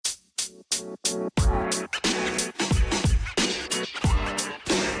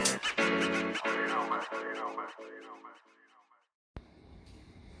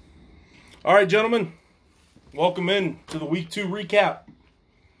All right, gentlemen, welcome in to the Week 2 recap.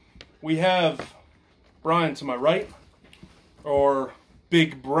 We have Brian to my right, or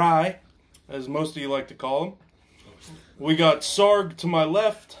Big Bry, as most of you like to call him. We got Sarg to my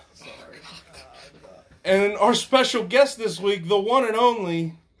left. And our special guest this week, the one and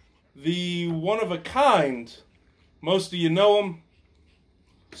only, the one-of-a-kind. Most of you know him.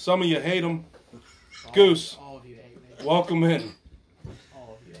 Some of you hate him. Goose. All of you hate me. Welcome in.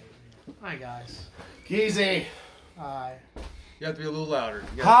 All of you hate me. Hi, guys. Geezy. Hi. You have to be a little louder.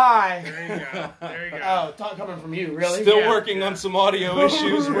 Hi. There you go. There you go. Oh, talk coming from you, really? Still working on some audio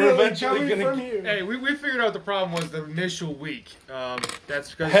issues. We're Really eventually coming going from to... you. Hey, we figured out the problem was the initial week. That's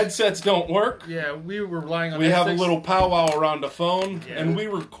because Headsets don't work. yeah, we were relying on. We have a Netflix. little powwow around the phone, Yeah. and we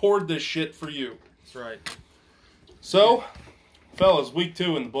record this shit for you. That's right. So, fellas, Week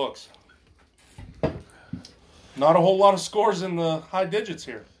 2 in the books. Not a whole lot of scores in the high digits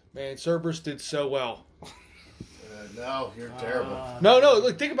here. Man, Cerberus did so well. No, you're terrible. No,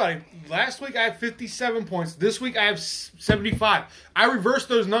 look, think about it. Last week I had 57 points. This week I have 75. I reversed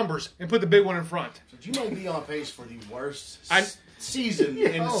those numbers and put the big one in front. So you may be on pace for the worst I- season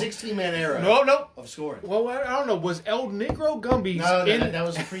in the 16-man era No. of scoring. Well, I don't know. Was El Negro Gumby's No, in? that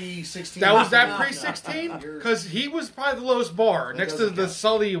was pre-16. That was that No, pre-16? you're- Because he was probably the lowest bar next to doesn't the count.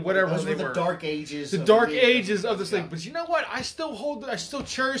 Sully, whatever Those they were the were. dark ages. The of dark league. ages of this Yeah. league. But you know what? I still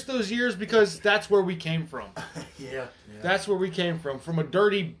cherish those years because that's where we came from. Yeah. That's where we came from. From a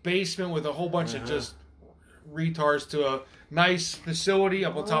dirty basement with a whole bunch of just retards to a nice facility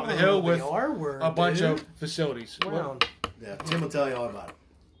up on top of the hill with a bunch of facilities. Wow. Yeah, Tim will tell you all about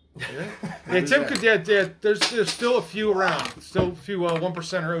it. Yeah, Tim could. Yeah. There's still a few around. Still a few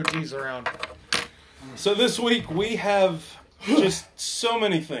 1%er OGs around. So this week we have just so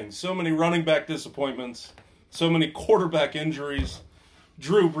many things. So many running back disappointments. So many quarterback injuries.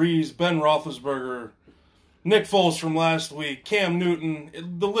 Drew Brees, Ben Roethlisberger, Nick Foles from last week, Cam Newton.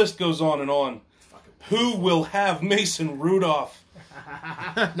 The list goes on and on. Who will have Mason Rudolph?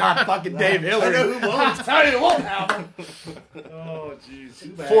 Not fucking Dave I Hillary. know who won't. Tell you won't have him. Oh, jeez. Too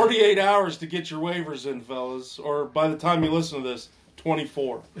bad. 48 hours to get your waivers in, fellas. Or by the time you listen to this,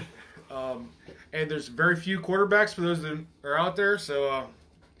 24. And there's very few quarterbacks for those that are out there. So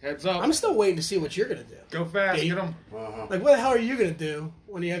heads up. I'm still waiting to see what you're going to do. Go fast. Dave. Get them. Uh-huh. Like, what the hell are you going to do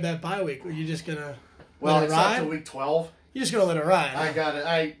when you have that bye week? Are you just going to Well, let it it's up to ride? week 12. You're just going to let it ride. I got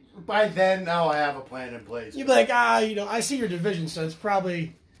it. By then, now I have a plan in place. You'd be like, I see your division, so it's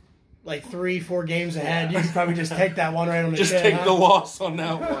probably like 3-4 games ahead. You could probably just take that one right on the Just chin, take huh? the loss on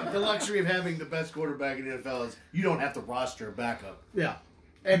that one. The luxury of having the best quarterback in the NFL is you don't have to roster a backup. Yeah.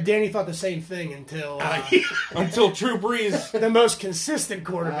 And Danny thought the same thing until Until Drew Brees the most consistent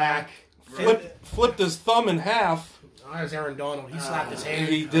quarterback. flipped his thumb in half. Oh, that was Aaron Donald. He slapped his hand.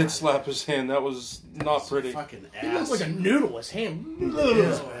 He did slap his hand. That was not pretty. Fucking He ass. looked like a noodle. His hand.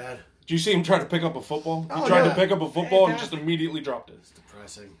 It's bad. Did you see him try to pick up a football? He Oh, tried yeah. to pick up a football and just immediately dropped it. It's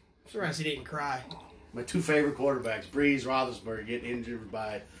depressing. Surprised he didn't cry. My two favorite quarterbacks, Brees, Roethlisberger, getting injured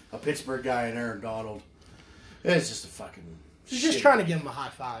by a Pittsburgh guy and Aaron Donald. It's just a fucking. He's just trying to give him a high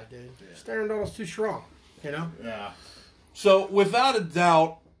five, dude. Just Aaron Donald's too strong, you know? Yeah. So, without a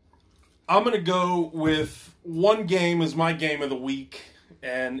doubt, I'm going to go with one game as my game of the week,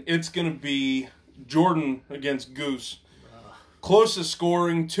 and it's going to be Jordan against Goose. Closest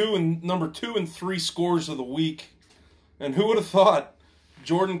scoring, number 2 and 3 scores of the week. And who would have thought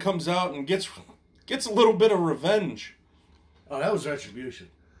Jordan comes out and gets a little bit of revenge. Oh, that was retribution.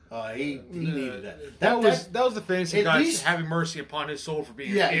 He needed that. That was the fantasy at guys least- having mercy upon his soul for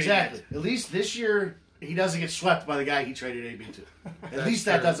being Yeah, an idiot. exactly. At least this year, he doesn't get swept by the guy he traded AB to. At least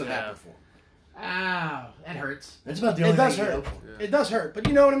that true, doesn't yeah. happen for him. Ow, that hurts. That's about the It only does thing you hurt. hope for. It does hurt. But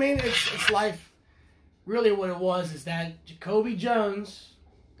you know what I mean? It's life. Really what it was is that Jacoby Jones,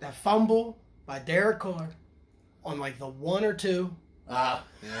 that fumble by Derek Carr on like the 1 or 2. Ah,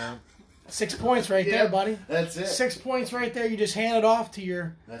 Yeah. 6 points right there, buddy. That's it. 6 points right there. You just hand it off to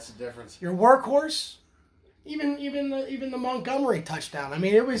your That's the difference. workhorse. Even the Montgomery touchdown. I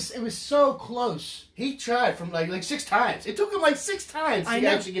mean, it was so close. He tried from like 6 times. It took him like 6 times I to know.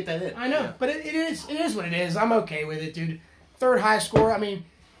 actually get that in. I know, but it is what it is. I'm okay with it, dude. Third high score. I mean,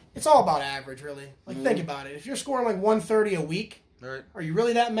 it's all about average, really. Like, think about it. If you're scoring like 130 a week, Right. are you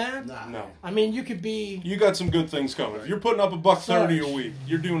really that mad? Nah. No. I mean, you could be. You got some good things coming. If you're putting up $130 a week,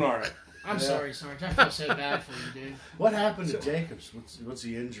 you're doing all right. I'm sorry, Sarge. I feel so bad for you, dude. What happened to Jacobs? What's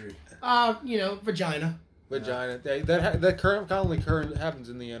the injury? Vagina. Vagina. That commonly happens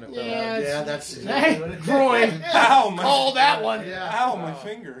in the NFL. Yeah, that's exactly what it is. groin. Ow, my, Call that one. ow, my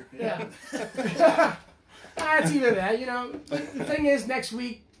finger. Yeah. That's either that, The thing is, next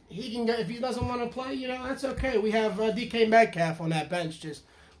week, he can go, if he doesn't want to play, that's okay. We have DK Metcalf on that bench just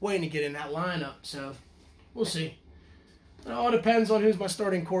waiting to get in that lineup. So, we'll see. It all depends on who's my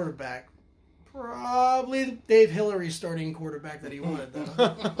starting quarterback. Probably Dave Hillary's starting quarterback that he wanted,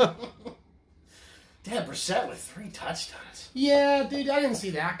 though. Damn, Brissett with 3 touchdowns. Yeah, dude, I didn't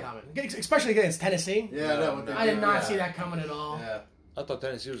see that coming. Especially against Tennessee. Yeah, no, I did not see that coming at all. Yeah. I thought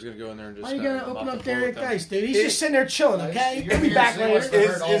Tennessee was going to go in there and just... Why are you going to open up Darius Geis, dude? He's just sitting there chilling, okay? He'll be back later.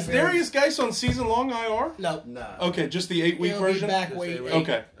 Is Darius Geis on season-long IR? No. Okay, just the 8-week version? He'll be back week 8.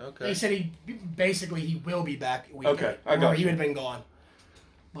 Okay. They said he will be back week 8. Okay, I got or you. he would have been gone.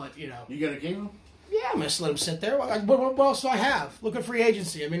 But, You going to keep him? Yeah, I'm going to let him sit there. What else do I have? Look at free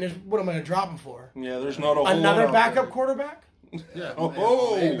agency. I mean, what am I going to drop him for? Yeah, there's not a whole Another lot backup quarterback? Yeah.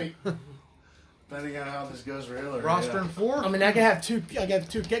 Oh. Maybe. Depending on how this goes for Hillary. Roster in 4? I mean, I can have two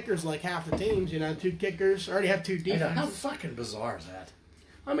kickers like half the teams, 2 kickers. I already have 2 defense. How fucking bizarre is that?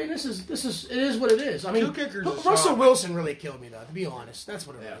 I mean, it is what it is. I mean, 2 kickers is Russell solid. Wilson really killed me, though, to be honest. That's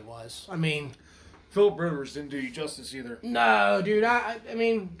what it really was. I mean... Philip Rivers didn't do you justice either. No, dude. I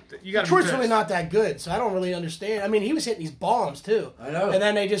mean, You gotta be Detroit's pissed. really not that good, so I don't really understand. I mean, he was hitting these bombs too. I know. And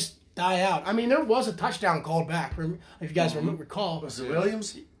then they just die out. I mean, there was a touchdown called back. If you guys recall, Was it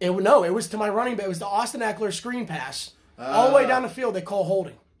Williams? it was to my running back. It was the Austin Eckler screen pass all the way down the field. They call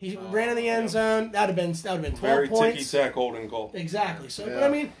holding. He ran in the end zone. That'd have been 12 Very points. ticky-tack holding call. Exactly. So, but I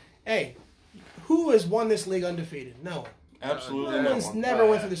mean, hey, who has won this league undefeated? No one. Absolutely No no one's one. never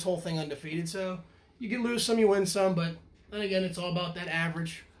went through this whole thing undefeated. So you can lose some, you win some, but then again, it's all about that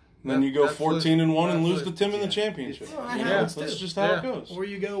average. Then you go That's 14-1 and lose the to Tim in the championship. Well, that Yeah, happens That's too. just how it Yeah. goes. Or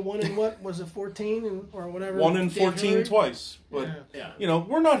you go 1 and what was it, 14 or whatever? 1 and Dave 14 Hillary? twice. But, Yeah.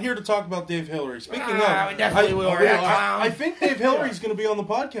 we're not here to talk about Dave Hillary. Speaking Ah, of, we definitely will. I think Dave Hillary's going to be on the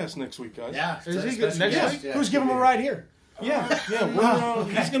podcast next week, guys. Yeah. Is he good next Yeah. week? Yeah. Who's giving him a ride here? Yeah.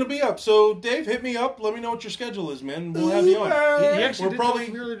 He's going to be up. So, Dave, hit me up. Let me know what your schedule is, man. We'll have you on. He actually We're did probably- talk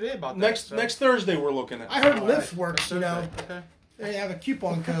to me the other day about that. Next Thursday, we're looking at. I heard Lyft works, Okay. They have a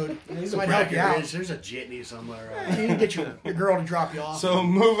coupon code. He's It a might help you out. Breckenridge. There's a jitney somewhere. You can get your girl to drop you off. So,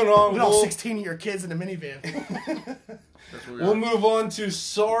 moving on. With all 16 of your kids in the minivan. That's what we We'll got. move on to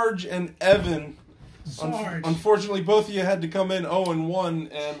Sarge and Evan. Sarge. Unfortunately, both of you had to come in 0-1,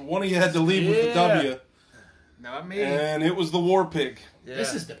 and one of you had to leave with the Yeah. W. Not me. And it was the War Pig. Yeah.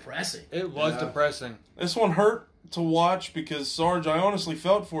 This is depressing. It was depressing. This one hurt to watch because, Sarge, I honestly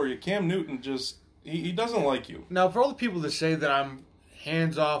felt for you. Cam Newton just, he doesn't like you. Now, for all the people that say that I'm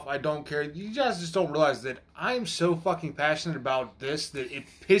hands off, I don't care, you guys just don't realize that I am so fucking passionate about this that it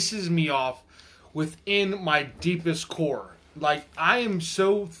pisses me off within my deepest core. Like, I am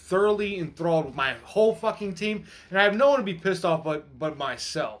so thoroughly enthralled with my whole fucking team, and I have no one to be pissed off but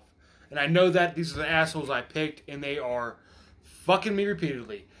myself. And I know that these are the assholes I picked, and they are fucking me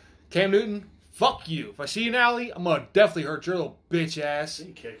repeatedly. Cam Newton, fuck you. If I see you in an alley, I'm gonna definitely hurt your little bitch ass.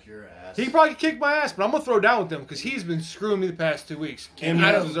 He kick your ass. He can probably kick my ass, but I'm gonna throw down with him because he's been screwing me the past 2 weeks. And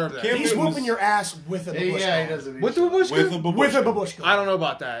I don't deserve that. Cam He's Newton whooping your ass with a babushka. Yeah, he doesn't. With the babushka? With a babushka. With a babushka. I don't know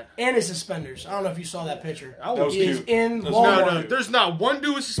about that. And his suspenders. I don't know if you saw that picture. That was He is cute. in That's Walmart. No, there's not one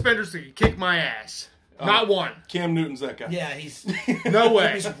dude with suspenders that can kick my ass. Not one. Cam Newton's that guy. Yeah, he's No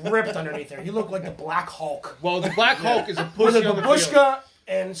way. he's ripped underneath there. He looked like the Black Hulk. Well, the Black Hulk is a With a pussy on the field. babushka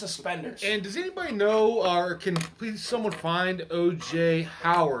and suspenders. And does anybody know, or can please someone find O.J.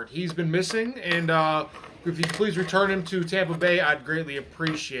 Howard? He's been missing, and if you could please return him to Tampa Bay, I'd greatly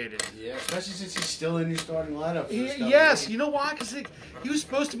appreciate it. Yeah, especially since he's still in your starting lineup. for this Yes, game. you know why? Because he was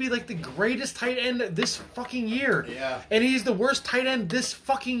supposed to be like the greatest tight end this fucking year. Yeah. And he's the worst tight end this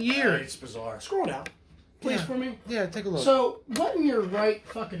fucking year. It's bizarre. Scroll down, please, Yeah. for me. Yeah, take a look. So, what in your right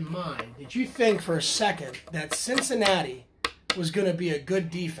fucking mind did you think for a second that Cincinnati was going to be a good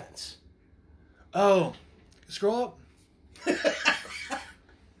defense? Oh, scroll up.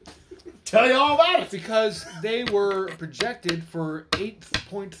 Tell you all about it. Because they were projected for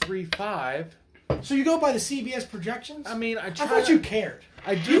 8.35. So you go by the CBS projections? I mean, I I try. thought you cared.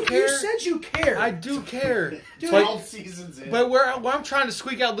 I do You care. said you cared. I do care. Dude, 12 seasons in. But where I'm trying to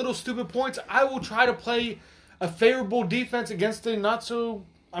squeak out little stupid points, I will try to play a favorable defense against the not so.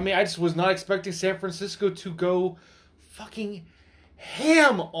 I mean, I just was not expecting San Francisco to go fucking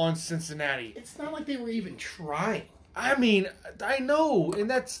ham on Cincinnati. It's not like they were even trying. I mean, I know, and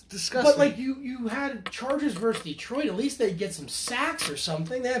that's disgusting. But like you had Chargers versus Detroit, at least they'd get some sacks or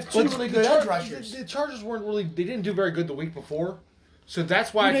something. They have two But really the good edge Char- rushers. The Chargers weren't really. They didn't do very good the week before. So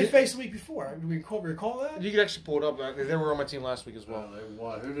that's why Who I they did, faced the week before? Do we recall that? you could actually pull it up. They were on my team last week as well. They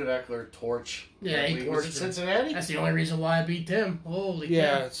won. Who did Eckler torch? Yeah, he Was torched it him. Cincinnati? That's the only reason why I beat them. Holy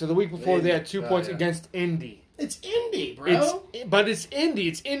Yeah. cow. So the week before they had 2 points yeah. against Indy. It's Indy, bro. But it's Indy.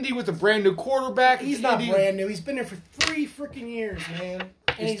 It's Indy with a brand new quarterback. He's It's not Indy. brand new. He's been there for 3 freaking years, man.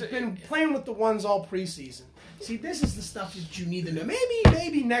 And he's been playing with the ones all preseason. See, this is the stuff that you need to know.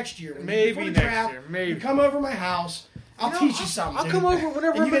 Maybe next year. Before the draft, Maybe. You come over my house. I'll teach you something. I'll dude. come over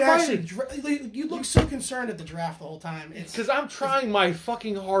whenever And you I'm can invited. actually. You look so concerned at the draft the whole time. It's Because I'm trying my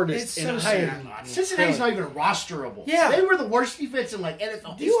fucking hardest. It's and so I sad. am Cincinnati's not even rosterable. Yeah. They were the worst defense in like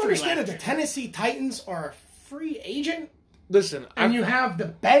NFL Do you history understand that last the year. Tennessee Titans are a free agent? Listen, And you have the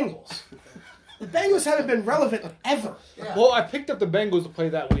Bengals. The Bengals haven't been relevant ever. Yeah. well, I picked up the Bengals to play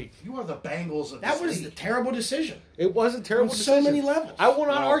that week. You are the Bengals of That this was league. the terrible decision. It was a terrible On so decision. many levels. I will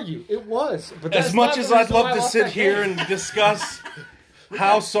not Well, argue. It was. But As that's much not as the I'd reason why love I to lost sit that here game. and discuss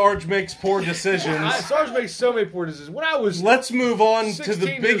how Sarge makes poor decisions, Sarge makes so many poor decisions. When I was let's move on to 16 the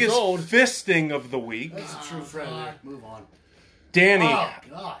years biggest old. fisting of the week. That's a true friend. Move on. Danny, Oh,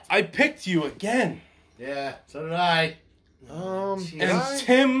 God. I picked you again. Yeah, so did I. Did And I?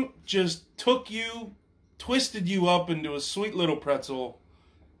 Tim just twisted you up into a sweet little pretzel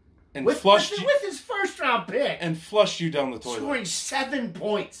and With flushed his first round pick. and flushed you down the toilet. Scoring 7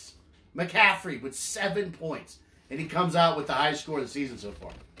 points. McCaffrey with 7 points. And he comes out with the highest score of the season so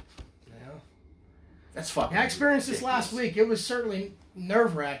far. That's fucking I experienced this ridiculous. last week. It was certainly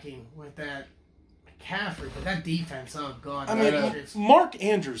nerve-wracking with that McCaffrey, but that defense, oh, God. I mean, it's, Mark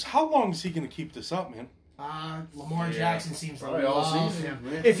Andrews, how long is he going to keep this up, man? Lamar Jackson seems to Probably all love season, him.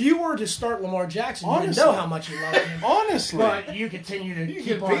 yeah. If you were to start Lamar Jackson, you would Honestly. know how much you love him. Honestly, But you continue to You keep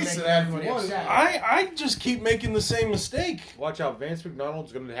get on a piece making of that if everybody you want. upset. I just keep making the same mistake. Watch out, Vance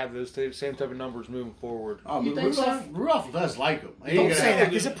McDonald's going to have those same type of numbers moving forward. Oh, You think Rudolph does like him. He Don't ain't say gonna- that,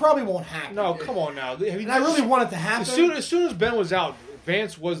 because it probably won't happen. No, come on now. Have you And I really want it to happen. as soon as Ben was out,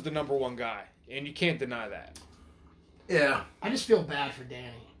 Vance was the number one guy, and you can't deny that. Yeah. I just feel bad for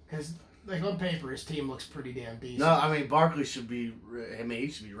Danny, because like on paper, his team looks pretty damn decent. No, I mean, Barkley should be, he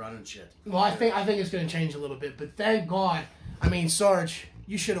should be running shit. Well, I think it's going to change a little bit, but thank God. I mean, Sarge,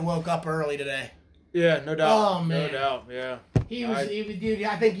 you should have woke up early today. Yeah, no doubt. Oh, man. No doubt, yeah.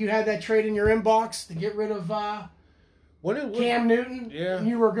 I think you had that trade in your inbox to get rid of Cam Newton. Yeah. And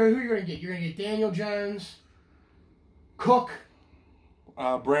who you're going to get? You're going to get Daniel Jones, Cook.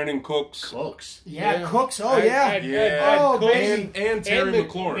 Brandon Cooks Cooks. Yeah, Cooks. Oh, yeah. Oh, Cooks. baby. and Terry And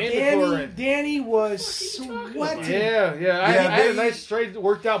McLaurin. McLaurin. Danny was sweating. Yeah. I had they- a nice trade that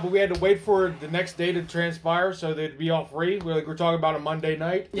worked out, but we had to wait for the next day to transpire so they'd be all free. We're talking about a Monday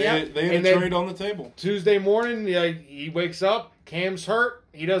night. Yeah. They had And a then- trade on the table. Tuesday morning, he wakes up. Cam's hurt.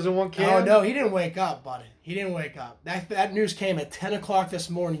 He doesn't want Cam. Oh, no, he didn't wake up, buddy. He didn't wake up. That news came at 10 o'clock this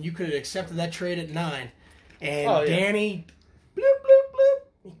morning. You could have accepted that trade at 9. And Oh, yeah. Danny, bloop, bloop, bloop.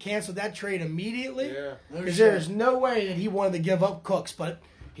 He canceled that trade immediately. Yeah. Because there is no way that he wanted to give up Cooks, but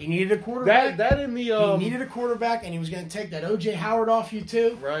he needed a quarterback. That in the he needed a quarterback, and he was going to take that O.J. Howard off you,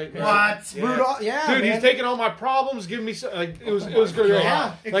 too. right. What? Yeah. Rudolph? Yeah, Dude, man. he's taking all my problems, giving me it was good.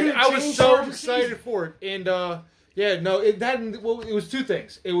 Yeah. It Like could've I was changed so Sarge's excited season. for it, and it was two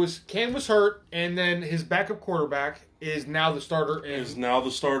things. It was Cam was hurt, and then his backup quarterback is now the starter. Is now the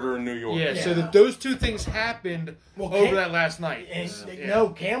starter in New York. Yeah, so Yeah. those two things happened Well, over Cam- that last night. And, Yeah. No,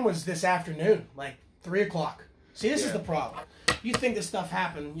 Cam was this afternoon, like 3 o'clock. See, this is Yeah. the problem. You think this stuff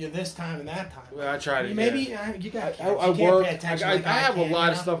happened this time and that time. Well, I tried it. Maybe yeah. you got kids. I You can't work. pay attention I like have a can, lot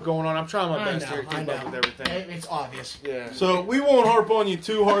you of know? stuff going on. I'm trying my I best here to know. keep up with everything. It's obvious. Yeah. So we won't harp on you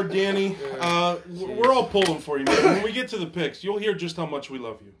too hard, Danny. We're all pulling for you, man. When we get to the picks, you'll hear just how much we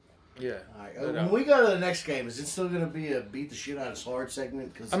love you. Yeah. All right, when we go to the next game, is it still going to be a beat the shit out of Sarge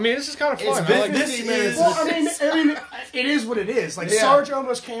segment? Cause I mean, this is kind of It's fun. been- I like this this. is- Well, I mean, it is what it is. Like, Yeah. Sarge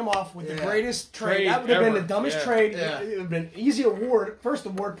almost came off with the Yeah. greatest trade. Trade That would have been ever. the dumbest Yeah. trade. Yeah. It would have been easy award, first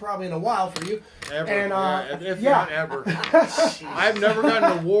award probably in a while for you. Ever. And, if yeah. not ever. I've never gotten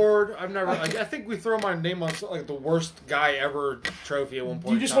an award. I've never. I think we throw my name on like the worst guy ever trophy at one point.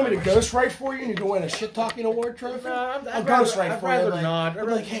 Do you just want me to ghostwrite for you and you go win a shit talking award trophy? No, I'll I'd ghostwrite rather- for I'd you. rather Like, not. I'd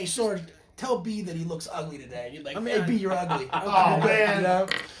be like, hey, Sarge, tell B that he looks ugly today. And you're like, I mean, hey, B, you're ugly. Oh, man. You know?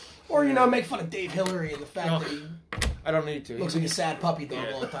 Or, make fun of Dave Hillary and the fact No. that he I don't need to. looks like a sad puppy dog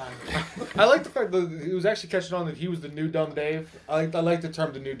all the time. I like the fact that he was actually catching on that he was the new dumb Dave. I like the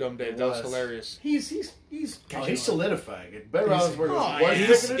term the new dumb Dave. That was was. hilarious. He's He's He's solidifying it. Ben Roethlisberger Oh, was yeah.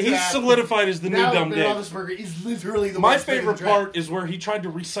 picking the He's draft. solidified as the new Now dumb Ben Dave. Roethlisberger is literally the My worst pick in the favorite draft. part is where he tried to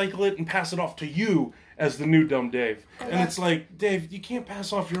recycle it and pass it off to you as the new dumb Dave. And it's like, Dave, you can't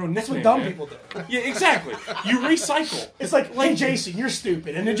pass off your own That's nickname. what dumb man. people do. Yeah, exactly. You recycle. It's like, hey, Jason, you're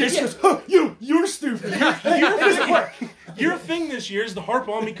stupid. And then Jason goes, huh, you're stupid. Your thing this year is to harp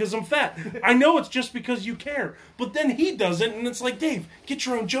on me because I'm fat. I know it's just because you care. But then he doesn't, and it's like, Dave, get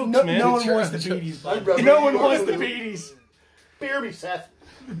your own jokes, No, man. no one It's- wants the beaties, bud. brother, No one you wants are- the beaties. Beer me, Seth.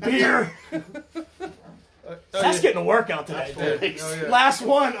 Beer. That's getting a workout today, dude. Thanks. Last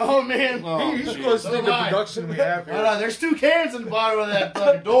one. Oh, man. Oh, He's geez. close to the So am I. production we have here. Hold on, there's 2 cans in the bottom of that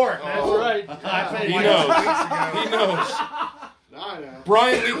fucking door. Man. That's right. I paid He like knows. 2 weeks ago. He knows. I know.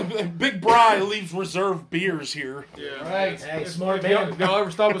 Brian, Big Bry leaves reserve beers here. Yeah. Right. Hey, smart If y'all, man. if y'all ever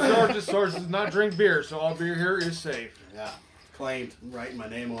stop at Sarge does not drink beer, so all beer here is safe. Yeah. Claimed. I'm writing my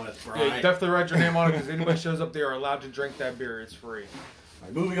name on it. Yeah, Brian. you definitely write your name on it because anybody shows up, they are allowed to drink that beer. It's free. All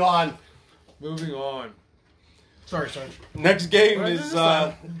right, moving on. Moving on. Sorry, Sarge. Next game What is is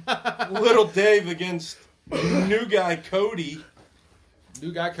this Little Dave against new guy Cody.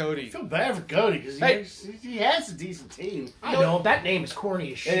 New guy I Cody. feel bad for Cody because Hey. he has a decent team. I know, that name is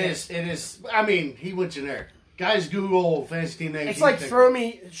corny as shit. It is. I mean, he went generic. Guys, Google fantasy team names. It's you like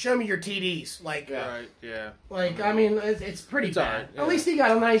think- show me your TDs. Like, Yeah. Right, yeah. I mean, it's pretty It's bad. alright, yeah. At least he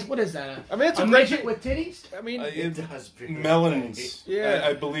got a nice, what is that? I mean, it's a a great midget thing. with titties? I mean, It does. pick up Melons. Yeah.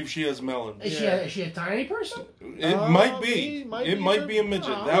 I believe she has melons. Is, Yeah. she a tiny person? It might be. might It be might a- be a midget.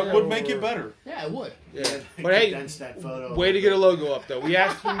 Oh, That yeah. would make it better. Yeah, it would. yeah. things. But hey, Condense that photo. way to get a logo up, though. We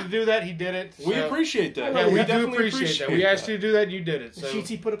asked him to do that. He did it. We so- appreciate that. Yeah, we do definitely appreciate that. We asked you to do that. You did it. Did So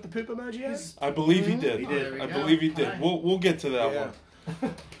Sheetsy put up the poop emoji yet? I believe he did. He did. there we I go. believe he did. Alright. We'll get to that Yeah.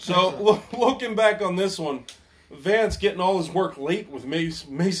 one. So looking back on this one, Vance getting all his work late with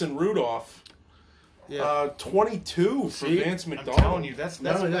Mason Rudolph. yeah. 22 for See? Vance I'm McDonald. telling you, that's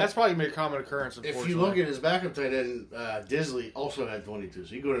Not only that, that's probably a common occurrence. If you look at his backup tight end, Disley also had 22,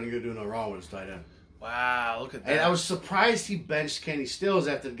 so you go and do no wrong with his tight end. wow, look at that. And I was surprised he benched Kenny Stills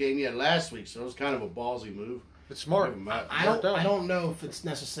after the game he had last week, so it was kind of a ballsy move. It's smart. Give him that. I don't know if it's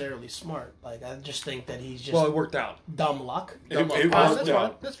necessarily smart. Like, I just think that he's just Well, it worked out. dumb luck. It Oh, worked that's fine.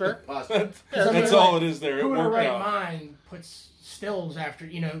 out. That's fair. Possibly. That's all it is there. It Who in their worked right out. mind puts Stills after,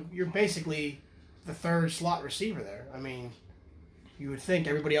 you're basically the third slot receiver there. I mean, you would think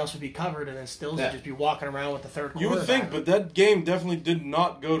everybody else would be covered and then Stills Yeah. would just be walking around with the third You would think, but that game definitely did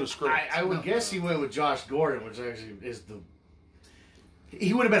not go to script. I would guess he went with Josh Gordon, which actually is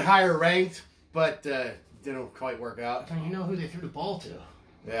he would have been higher ranked, but didn't quite work out. You know who they threw the ball to?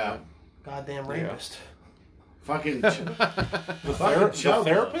 Yeah. Goddamn rapist. Fucking. The Fucking Chubb.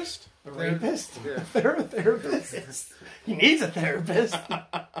 therapist? A rapist? Yeah. Therapist? He needs a therapist.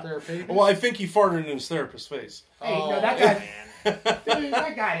 Therapy. Well, I think he farted in his therapist's face. Hey, Oh, that guy, dude,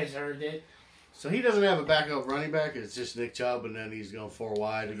 that guy deserved it. So he doesn't have a backup running back. It's just Nick Chubb, and then he's going 4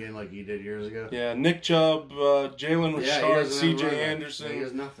 wide again like he did years ago. Yeah, Nick Chubb, Jalen he Richard, doesn't have a running C.J. back. He Anderson,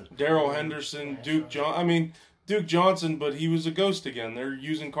 has nothing. Daryl Henderson, Duke Johnson, but he was a ghost again. They're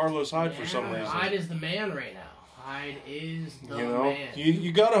using Carlos Hyde for some reason. Hyde is the man right now. Hyde is the You know, man.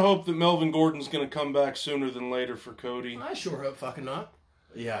 you got to hope that Melvin Gordon's going to come back sooner than later for Cody. I sure hope fucking not.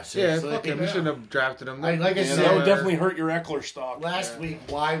 Yeah, Yeah, seriously. fuck him. We shouldn't have drafted him. Like I Yeah, said, that would definitely hurt your Eckler stock. last week,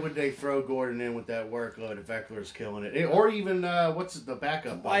 why would they throw Gordon in with that workload if Eckler's killing it? Or even, what's the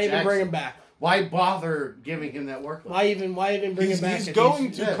backup? Why even Jackson? bring him back? Why bother giving him that workload? Why even bring him back? He's if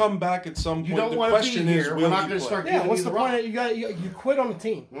going to yeah. come back at some You point. don't The want to be question is, here. will We're not he going to play? start Yeah, giving what's you the the rock. point? You quit on the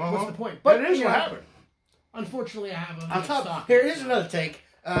team. What's the point? But it is you what know, happened. Unfortunately, I have a On top, stock. here's another take.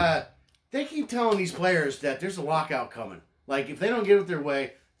 They keep telling these players that there's a lockout coming. Like, if they don't get it their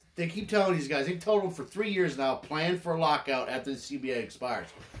way, they keep telling these guys, they've told them for 3 years now, plan for a lockout after the CBA expires.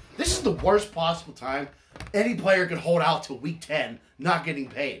 This is the worst possible time any player could hold out till week 10 not getting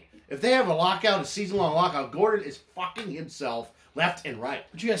paid. If they have a lockout, a season-long lockout, Gordon is fucking himself left and right.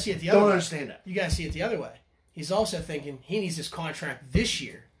 But you gotta see it the other Don't way. understand that. You gotta see it the other way. He's also thinking he needs this contract this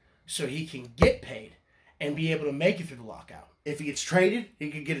year so he can get paid and be able to make it through the lockout. If he gets traded,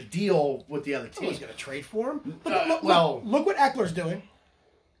 he could get a deal with the other No one's team. gonna trade for him. Well- Look what Eckler's doing.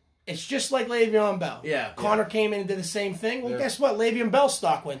 It's just like Le'Veon Bell. Yeah. Connor came in and did the same thing. Well, guess what? Le'Veon Bell's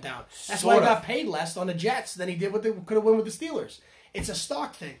stock went down. That's why Sort he of. got paid less on the Jets than he did what they could have won with the Steelers. It's a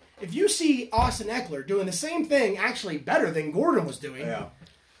stock thing. If you see Austin Eckler doing the same thing, actually better than Gordon was doing, and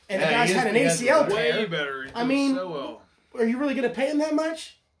the Yeah, guy's he had is- an he has ACL the- Way tear, better. He's I doing mean- so well. are you really going to pay him that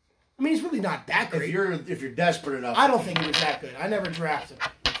much? I mean, he's really not that If great. you're desperate enough. I don't think he was that good. I never drafted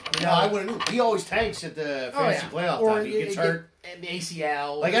him. No, I wouldn't. He always tanks at the fantasy playoff Or time. He gets hurt. and the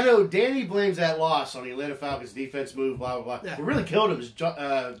ACL. Like, I know Danny blames that loss on the Atlanta Falcons defense move, blah, blah, blah. Yeah. What really killed him is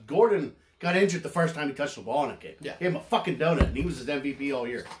Gordon got injured the first time he touched the ball in a game. Yeah. He gave him a fucking donut, and he was his MVP all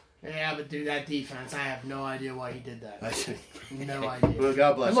year. Yeah, but dude, that defense, I have no idea why he did that. No Well, idea.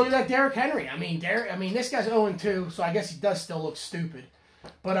 God bless And look him. at that Derrick Henry. I mean, this guy's 0-2, so I guess he does still look stupid.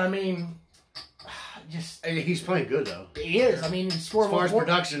 But I mean, just Hey, he's playing good, though. he is. I mean, he scored. As far as what-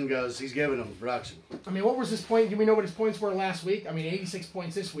 production goes, he's giving them production. I mean, what was his point? Do we know what his points were last week? I mean, 86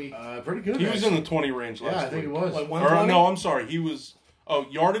 points this week. Pretty good. He was in the 20 range last Yeah, I think he week. was. Like Or, 120? no, I'm sorry. He was... Oh,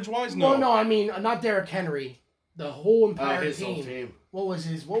 yardage-wise? No. No, I mean, not Derrick Henry. The whole entire His whole team. team. What was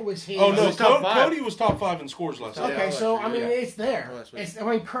his? Oh, no. was top five. Cody was top 5 in scores last week. Okay, Yeah, so I mean, yeah. it's there. Oh, last week. It's, I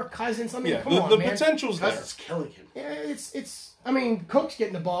mean, Kirk Cousins. I mean, Yeah, come on, the man. potential's there. Cousins killing him. Yeah, it's. I mean, Cook's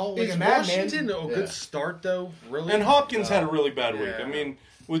getting the ball like Is a madman. Washington a Yeah. good start, though? Really? And Hopkins had a really bad week. Yeah. I mean,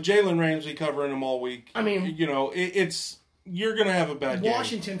 with Jalen Ramsey covering him all week, I mean- you know, it's you're going to have a bad game.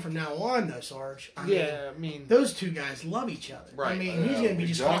 Washington from now on, though, Sarge. I mean, Yeah, I mean... those two guys love each other. I Right. mean, he's going to be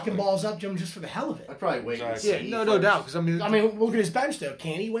just exactly. talking balls up to him just for the hell of it. I'd probably wait and Exactly. see. Yeah, no doubt. Because I mean, look at his bench though.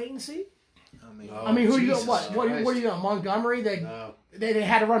 Can he wait and see? Oh, I mean, who you got? Jesus What Christ. are you got? Montgomery? No. They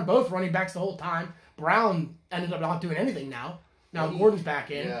had to run both running backs the whole time. Brown ended up not doing anything now. Now Gordon's back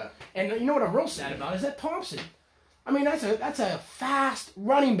in. Yeah. And you know what I'm real sad about is that Thompson. I mean, that's a fast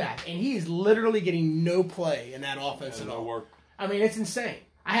running back, and he is literally getting no play in that offense Yeah, at no all. work. I mean, it's insane.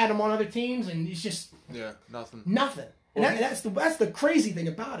 I had him on other teams, and he's just Yeah, nothing. nothing. And that's the crazy thing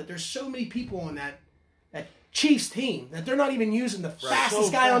about it. There's so many people on that Chiefs team that they're not even using the fastest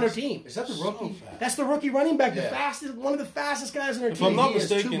So guy on their fast. team. Is that the rookie? That's the rookie running back, the Yeah. fastest, one of the fastest guys on their If team. I'm not He has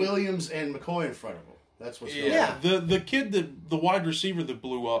mistaken- two Williams and McCoy in front of him. That's what's going Yeah, on. the kid the wide receiver that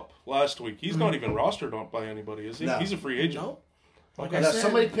blew up last week, he's not even rostered on by anybody, is he? No. He's a free agent. No. Like Okay. I Now, said,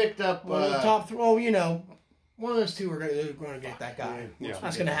 somebody picked up. one of the top three. Well, you know, one of those two are going to get that guy. Yeah.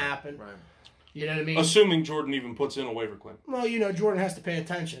 That's going to happen. Right. You know what I mean? Assuming Jordan even puts in a waiver claim. Well, you know, Jordan has to pay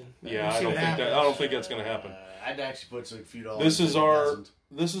attention. Yeah, We'll I see don't what think happens. I don't think that's going to happen. I'd actually put a few dollars. This is in, our doesn't.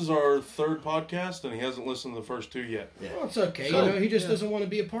 this is our third podcast, and he hasn't listened to the first two yet. Well, it's okay. So- you know, he just doesn't want to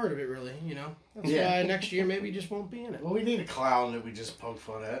be a part of it, really. You know, that's Yeah. why next year maybe he just won't be in it. Well, we need a clown that we just poke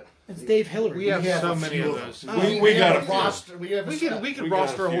fun at. It's Dave Hillary. We have so a many few of them. those. We got have a few. roster. We have a We could We got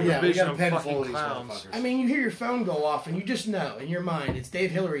roster a a whole few. Yeah, we division got a of pen full fucking of these clowns. motherfuckers. I mean, you hear your phone go off, and you just know in your mind it's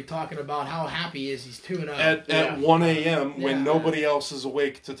Dave Hillary talking about how happy he is. He's 2-0. At Yeah. 1 a.m. when Yeah. nobody else is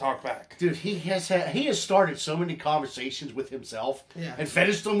awake to talk back. Dude, he has started so many conversations with himself Yeah. and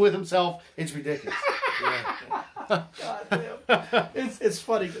finished them with himself. It's ridiculous. God damn. It's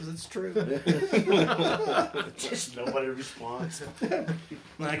funny because it's true. Just nobody responds.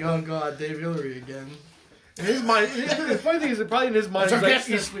 Like, oh God, Dave Hillary again. In his mind, the funny thing is that probably in his mind, That's he's, our like, guest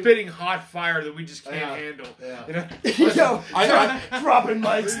he's this week. spitting hot fire that we just can't Yeah. handle. Yeah. You know? You know, dropping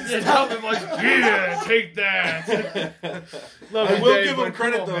mics. Yeah, tell him like, yeah, take that. Love I you, will Dave, give him but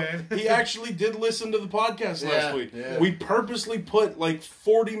credit come though. on, man. He actually did listen to the podcast last Yeah, week. yeah. We purposely put like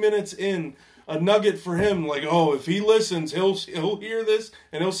 40 minutes in a nugget for him. Like, oh, if he listens, he'll hear this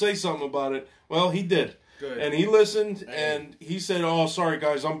and he'll say something about it. Well, he did. Good. And he listened and he said, "Oh, sorry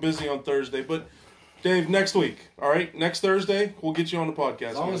guys, I'm busy on Thursday, but." Dave, next week, all right? Next Thursday, we'll get you on the podcast.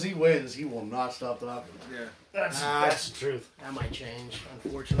 As long man. as he wins, he will not stop talking. Yeah. That's the truth. That might change,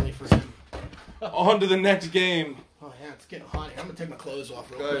 unfortunately for him. On to the next game. Oh yeah, it's getting hot here. I'm gonna take my clothes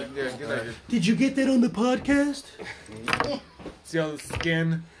off real Go quick. ahead. Yeah, get out of here. Did you get that on the podcast? See all the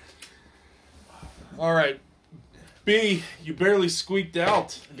skin. All right. B, you barely squeaked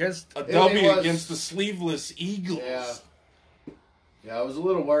out. Against A It W was- against the sleeveless Eagles. Yeah, I was a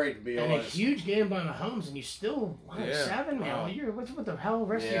little worried, to be And a honest. huge game by Mahomes, and you still 107, man. Wow. What the hell? The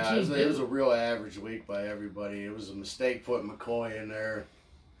rest Yeah, of it your team was did? a real average week by everybody. It was a mistake putting McCoy in there.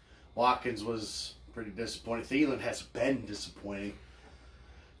 Watkins was pretty disappointing. Thielen has been disappointing.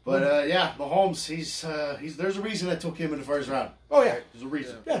 But yeah, Mahomes, he's there's a reason I took him in the first round. Oh yeah, There's a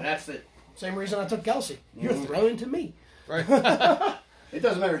reason. Yeah. And that's it. same reason I took Kelsey. You're throwing to me. right. It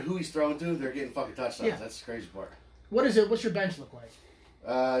doesn't matter who he's throwing to, they're getting fucking touchdowns. Yeah. That's the crazy part. What is it? What's your bench look like?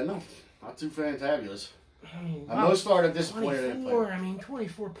 No, not too fantabulous. I mean, I'm most part of disappointed in 24. player. I mean,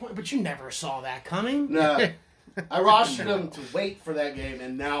 24 points, but you never saw that coming. No. I rostered him to wait for that game,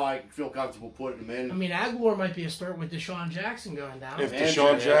 and now I feel comfortable putting him in. I mean, Aguilar might be a start with Deshaun Jackson going down. If Andrew,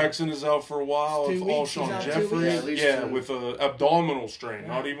 Deshaun yeah. Jackson is out for a while, It's if 2 weeks, Alshon he's out 2 Jeffrey, weeks. Yeah, at least yeah, 2. with an abdominal strain,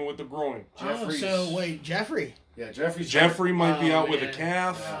 not even with the groin. Oh, Jeffries. so wait, Jeffrey. Yeah, Jeffrey's Jeffrey might be Oh, out with a man.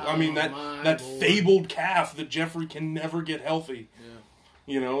 calf. Oh, I mean my that Lord. fabled calf that Jeffrey can never get healthy.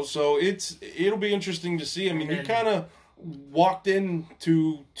 You know, so it'll be interesting to see. I mean, you And- kind of walked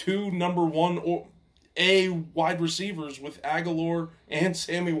into two number one or A wide receivers with Aguilar and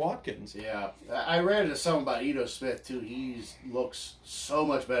Sammy Watkins. Yeah, I read something about Ito Smith too. He looks so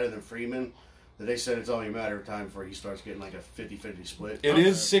much better than Freeman that they said it's only a matter of time before he starts getting like a 50-50 split. It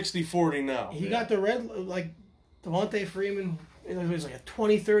is 60-40 now. He got the red, like, Devontae Freeman, it was like a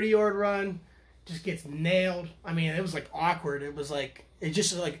 20, 30-yard run, just gets nailed. I mean, it was, like, awkward. It was, like, it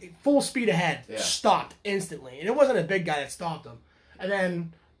just, like, full speed ahead, stopped instantly. And it wasn't a big guy that stopped him. And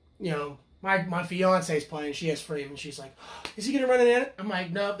then, you know, my fiance's playing, she has Freeman, she's like, is he going to run it in? I'm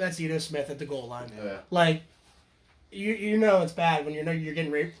like, nope, that's Ito Smith at the goal line. Yeah. Like, you know it's bad when you're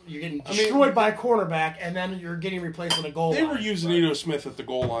getting destroyed by a cornerback, and then you're getting replaced with a goal line. They were using Ito Smith at the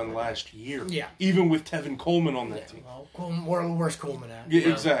goal line last year. Yeah. Even with Tevin Coleman on that team. Well, Coleman, where's Coleman at? Yeah,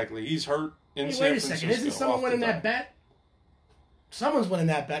 exactly. He's hurt in Hey, San wait a Francisco. second. Isn't someone off the winning that top. bet? Someone's winning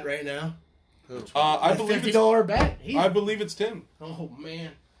that bet right now. I A believe $50 bet. I believe it's Tim. Oh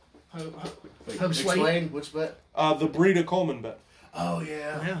man. Wait, Hope Sweaty. explain which bet? The Breida Coleman bet. Oh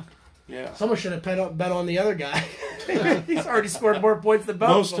yeah. Yeah. Yeah. Someone should have bet on the other guy. He's already scored more points than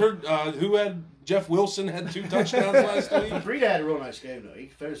both. Mostert, who had Jeff Wilson had 2 touchdowns last week. Breida had a real nice game though. He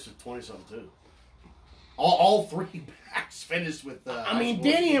finished with 20-something too. All three backs finished with. I mean,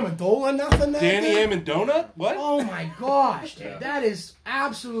 Danny Amendola, nothing. Danny Amendola? What? Oh my gosh, dude, that is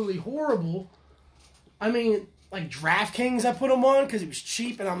absolutely horrible. I mean, like DraftKings, I put him on because he was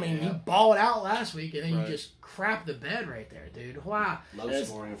cheap, and I mean, he balled out last week, and then you just crap the bed right there, dude. Wow. Low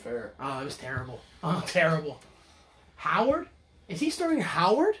scoring affair. Oh, it was terrible. Oh, terrible. Howard? Is he starting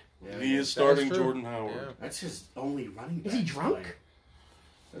Howard? Yeah, He is starting true. Jordan Howard. Yeah. That's his only running back. Is he drunk? player.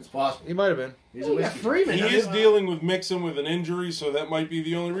 That's possible. He might have been. He's Oh, a yeah, whiskey. Freeman. He I is mean, dealing with Mixon with an injury, so that might be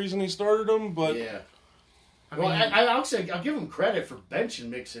the only reason he started him. But Yeah. I Well, mean, I'll give him credit for benching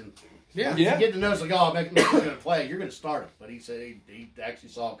Mixon. yeah. Yeah. You get to know it's like, oh, Mixon's going to play. You're going to start him. But he said he actually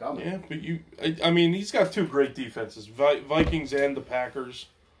saw it coming. yeah, but I mean, he's got 2 great defenses, Vikings and the Packers.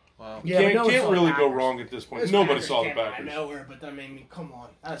 Wow. Yeah, but no one Can't saw the really go Packers. wrong at this point. Those Nobody Packers saw the came out of Packers. nowhere, but I mean, come on,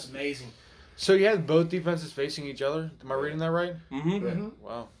 that's amazing. So you had both defenses facing each other. Am I reading that right? Mm-hmm.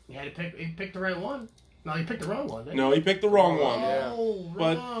 Wow. He picked the right one. No, he picked the wrong one. Didn't No, he picked the wrong one. Yeah. Oh,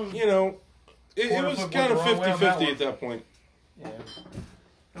 But, wrong. you know, it Corner was foot kind of went the wrong way on that 50-50 one. at that point. Yeah.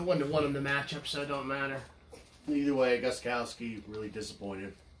 I wouldn't have won him the matchup, so it don't matter. Either way, Gostkowski really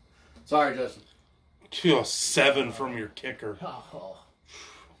disappointed. Sorry, Justin. 7 from your kicker. Oh.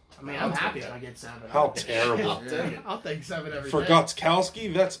 I mean, I'm happy if I get 7. How terrible. I'll take 7 every For day.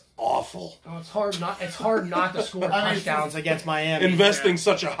 Gotskowski, that's awful. Oh, it's hard not to score I mean, touchdowns against Miami. Investing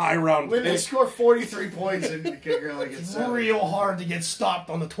such a high round When they pick. score 43 points and the kicker only gets It's 7. real hard to get stopped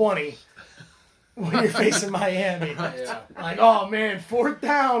on the 20 when you're facing Miami. Yeah. Like, oh man, 4th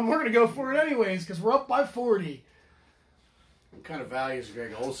down. We're gonna go for it anyways because we're up by 40. What kind of value is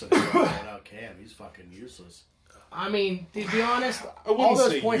Greg Olsen without Cam? He's fucking useless. I mean, to be honest, I wouldn't all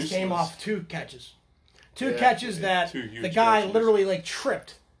those say points came useless. off 2 catches. 2 Yeah, catches that 2 huge the guy catches. literally like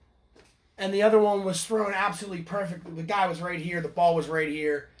tripped, and the other one was thrown absolutely perfect. The guy was right here. The ball was right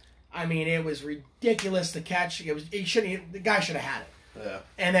here. I mean, it was ridiculous to catch. The guy should have had it. Yeah.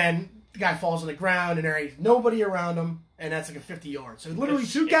 And then the guy falls on the ground, and there ain't nobody around him, and that's like a 50-yard. So literally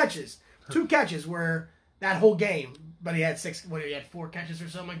 2 catches. 2 catches were that whole game, but he had 4 catches or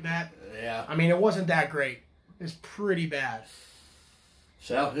something like that. Yeah. I mean, it wasn't that great. It was pretty bad.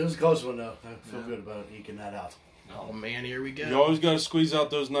 So, it was a close one, though. I feel good about eking that out. Oh man, here we go. You always got to squeeze out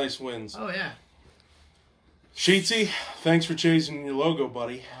those nice wins. Oh yeah. Sheetsy, thanks for chasing your logo,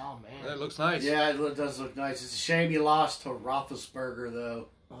 buddy. Oh man. That looks nice. Yeah, it does look nice. It's a shame you lost to Roethlisberger, though.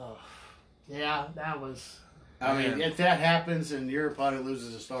 Oh. Yeah, that was. I mean, Man. if that happens and your opponent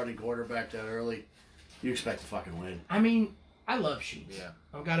loses a starting quarterback that early, you expect to fucking win. I mean, I love Sheets. Yeah.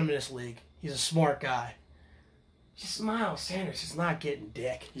 I've got him in this league. He's a smart guy. Just Miles Sanders is not getting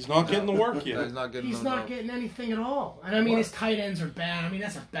dick. He's not getting the work He's yet. not getting. He's no- not getting anything at all. And I mean, his tight ends are bad. I mean,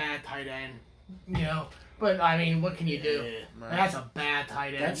 that's a bad tight end. You know. But I mean, what can you do? Yeah. That's a bad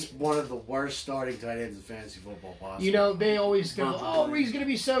tight end. That's one of the worst starting tight ends in fantasy football possible. You know, they always go, Not "Oh, really. he's going to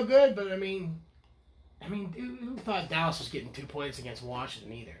be so good," but I mean, who thought Dallas was getting 2 points against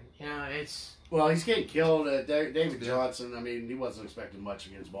Washington either? You know, it's Well, he's getting killed. David Johnson, I mean, he wasn't expecting much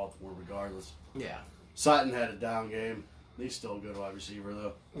against Baltimore regardless. yeah, Sutton had a down game. He's still a good wide receiver,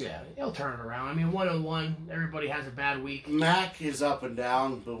 though. yeah, he'll turn it around. I mean, 1-1, everybody has a bad week. Mac is up and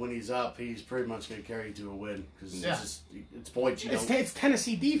down, but when he's up, he's pretty much going to carry you to a win. Because Yeah. it's points, you know. It's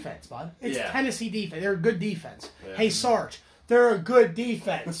Tennessee defense, bud. It's Yeah. Tennessee defense. They're a good defense. Yeah. Hey, Sarge, they're a good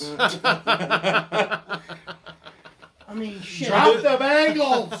defense. I mean, shit. Drop the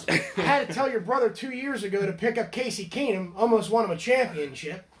Bengals! I had to tell your brother 2 years ago to pick up Casey Keenum. Almost won him a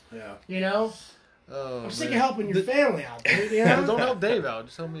championship. Yeah. You know, Oh, I'm sick of man. helping your family out, dude. You know? Don't help Dave out.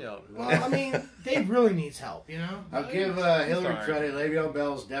 Just help me out. Well, I mean, Dave really needs help, you know? I'll give Hillary Sorry. credit. Le'Veon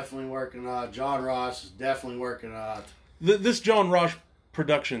Bell's definitely working on it. John Ross is definitely working on it. This John Ross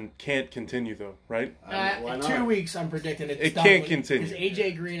production can't continue, though, right? Why In not? 2 weeks, I'm predicting it's It done can't with- continue. Because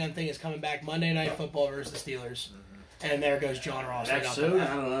AJ Green, I think, is coming back Monday Night Football versus the Steelers. And there goes John Ross. That right out soon? the I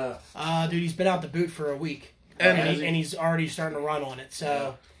bat. don't know. Dude, he's been out the boot for a week. And he's already starting to run on it.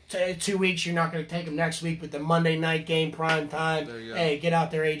 So, 2 weeks, you're not going to take him next week with the Monday night game, prime time. There you go. Hey, get out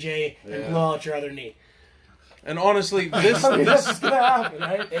there, AJ, and blow out your other knee. And honestly, this I mean, that's what's going to happen,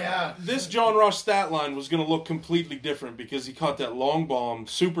 right? Yeah. this John Ross stat line was going to look completely different because he caught that long bomb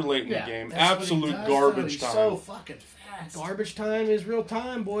super late in Yeah, the game. That's what he Absolute does, garbage though. time. He's so fucking fast. Garbage time is real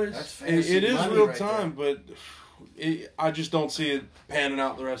time, boys. That's fantasy It is money real right time, but I just don't see it panning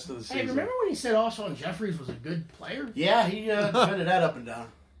out the rest of the Hey, season. remember when he said Alshon Jeffries was a good player? there. Yeah, he defended that up and down.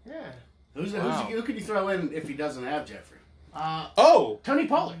 Yeah. Wow. Who could you throw in if he doesn't have Jeffrey? Oh, Tony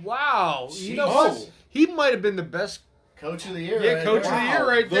Pollard. Wow. You know Oh. what? He might have been the best. Coach of the year. Yeah, right coach there. of the year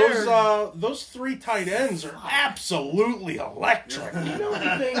right there. those three tight ends are absolutely electric. You know what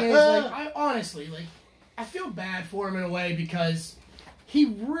the thing is? Like, I honestly, I feel bad for him in a way because he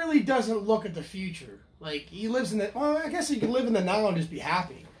really doesn't look at the future. Like, he lives in the. Well, I guess he can live in the now and just be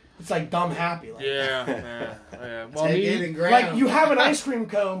happy. It's like dumb happy. Like, Yeah. Well, Take it he, and ground. like you have an ice cream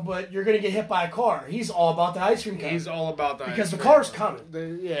cone, but you're gonna get hit by a car. He's all about the ice cream cone. he's all about that. because the car's coming.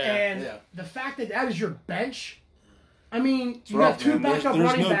 Yeah. And Yeah. the fact that is your bench. I mean, you rough, got two man. There's- backup there's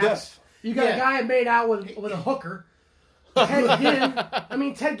running no backs. depth. You got Yeah. a guy made out with a hooker. Ted Ginn. I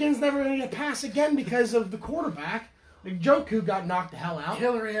mean, Ted Ginn's never going to get past again because of the quarterback. Like, Joku got knocked the hell out.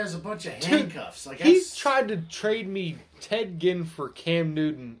 Hillary has a bunch of handcuffs. Like He that's- tried to trade me Ted Ginn for Cam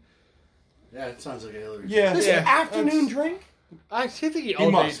Newton. Yeah, it sounds like a Hillary. Yeah, This Yeah, afternoon drink. I think he he all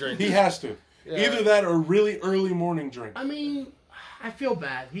day must. drinks. He has to. Yeah. Either that or really early morning drink. I mean, I feel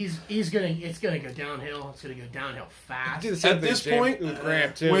bad. It's gonna go downhill. It's gonna go downhill fast. Do the same At thing, this James, point, with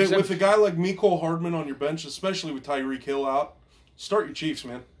Graham too. With a guy like Mecole Hardman on your bench, especially with Tyreek Hill out, start your Chiefs,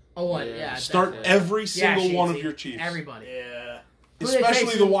 man. Oh, what? Yeah. Yeah. Start definitely. every single Chiefs, one of your Chiefs. Everybody. Yeah. Who they Especially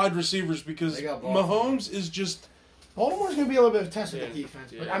facing? the wide receivers because They got Baltimore. Mahomes is just... Baltimore's gonna be a little bit of a test with the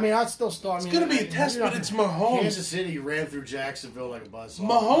defense, but I mean, I'd still start. It's going to be a test, but it's Mahomes. Kansas City ran through Jacksonville like a buzzsaw.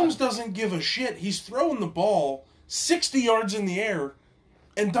 Mahomes doesn't give a shit. He's throwing the ball 60 yards in the air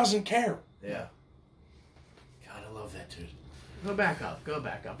and doesn't care. Yeah. God, I love that dude. Go back up. Go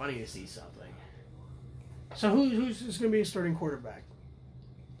back up. I need to see something. So who's going to be a starting quarterback?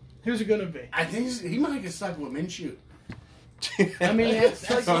 Who's it going to be? I think he might get stuck with Minshew. I mean, it's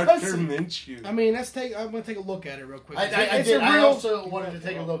like, Arthur listen, Minshew. I mean, I'm going to take a look at it real quick. I It's did. a I real- also wanted to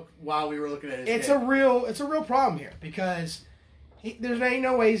take a look while we were looking at his It's game. a real problem here because there's ain't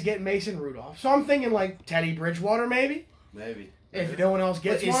no way he's getting Mason Rudolph. So I'm thinking like Teddy Bridgewater maybe. Maybe. If no one else But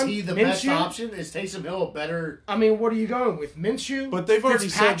gets is one, he the best Minshew? option? Is Taysom Hill a better... I mean, what are you going with? Minshew? But they've already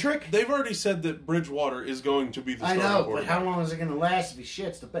Fitzpatrick? said that Bridgewater is going to be the I starting know, but quarterback. how long is it going to last if he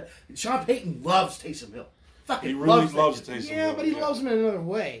shits? Sean Payton loves Taysom Hill. Fucking He really loves that Taysom kid. Yeah, Hill, but he loves him in another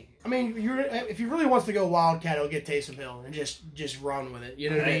way. I mean, if he really wants to go Wildcat, he'll get Taysom Hill and just run with it. You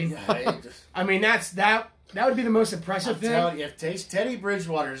know what I mean? I mean, that would be the most impressive I'm thing. telling you, if Teddy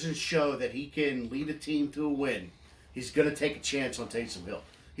Bridgewater doesn't show that he can lead a team to a win, he's going to take a chance on Taysom Hill.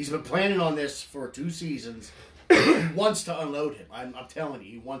 He's been planning on this for 2 seasons. He wants to unload him. I'm telling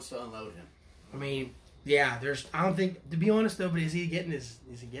you, he wants to unload him. I mean, yeah. I don't think, to be honest though, but is he getting there?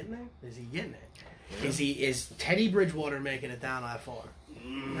 Is he getting it? Yeah. Is Teddy Bridgewater making it down that far?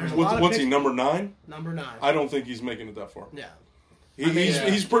 There's a lot What's, of what's he, picks- number 9? Number 9. I don't think he's making it that far. Yeah.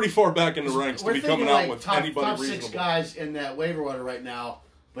 He's pretty far back in the ranks to We're be thinking coming out like with top anybody 6 reasonable. guys in that waiver wire right now,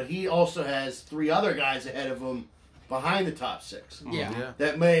 but he also has 3 other guys ahead of him behind the top 6. Yeah. Yeah.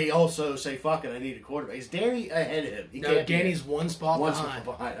 That may also say, fuck it, I need a quarterback. Is Danny ahead of him? He No, can't be Danny's ahead. one spot One behind.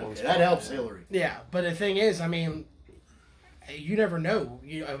 spot behind. Okay, spot that helps behind. Hillary. Yeah, but the thing is, I mean, you never know.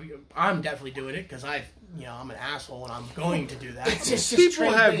 I'm definitely doing it because I'm an asshole and I'm going to do that. People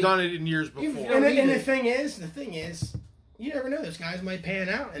trade have bait. done it in years You've- before. And the thing is, you never know. Those guys might pan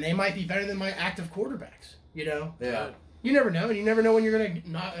out, and they might be better than my active quarterbacks. You know. Yeah. You never know, and you never know when you're gonna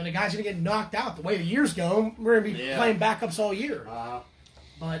and a guy's gonna get knocked out. The way the year's going, we're gonna be Yeah. playing backups all year. But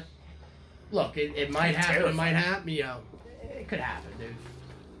But look, it might happen. It terrifying. might happen. You know, it could happen, dude.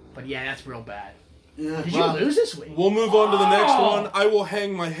 But yeah, that's real bad. Did you lose this week? We'll move on to the next one. I will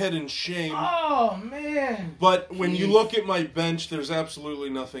hang my head in shame. Oh, man. But when you look at my bench, there's absolutely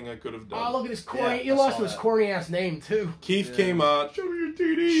nothing I could have done. Oh, look at his corny. Yeah, you I lost saw to his that. corny-ass name, too. Keith came out, Show me your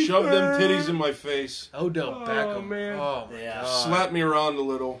titties. shoved them titties in my face, Odell Beckham. man. Oh, my Yeah. God. slapped me around a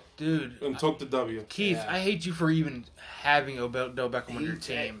little, Dude. and took the W. Keith, Yeah. I hate you for even having Odell Beckham on your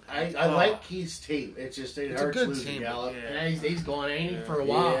team. I like Keith's team. It's just it It's a hurts good losing team, Gallup. yeah. Yeah, he's gone, ain't he, for a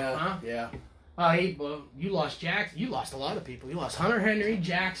while, Yeah, huh? yeah. Well, you lost Jackson. You lost a lot of people. You lost Hunter Henry,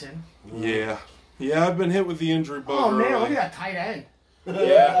 Jackson. Yeah. Yeah, I've been hit with the injury bug Oh, man, early. look at that tight end.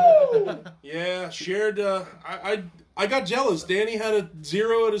 Yeah. Yeah, shared. I got jealous. Danny had a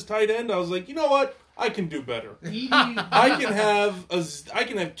 0 at his tight end. I was like, you know what? I can do better. I can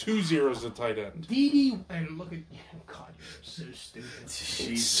have 2 zeros at tight end. Didi, and look at God, you're so stupid. Jeez.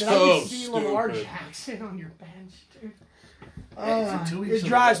 Did So I just see Lamar stupid. Jackson on your bench, dude? Hey, 2 weeks It in a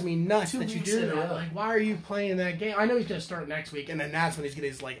drives row. me nuts 2 that you weeks do in a that. row. Like, why are you playing that game? I know he's gonna start next week, and then that's when he's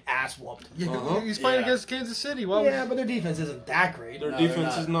getting his ass whooped. He's playing Yeah. against Kansas City. Why Yeah, but their defense isn't that great. Their No, they're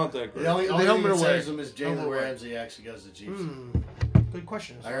defense not. is not that great. The only They thing home that and away. saves them is Home and Jalen away. Ramsey actually goes to the Chiefs. Good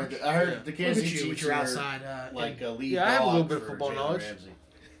question. I heard the Look Kansas at City you with Chiefs your are outside. like a lead Yeah, I have a dog little bit of for football Jalen knowledge. Ramsey.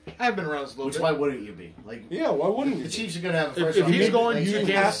 I've been around this a little Which bit. why wouldn't you be? Like Yeah, why wouldn't you? the Chiefs are going to have a If, first if round he's pick going next to year.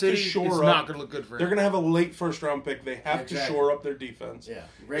 have Kansas to City, shore it's up. not going to look good for They're him. going to have a late first round pick. They have to Exactly. shore up their defense. Yeah,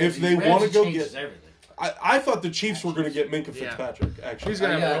 If they Ramsey wanna go changes get- everything. I thought the Chiefs were going to get Minka Yeah. Fitzpatrick, actually. He's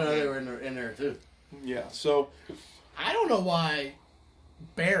gonna Yeah, have I a know rough they game. were in there too. Yeah, so I don't know why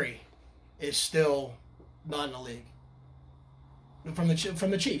Barry is still not in the league from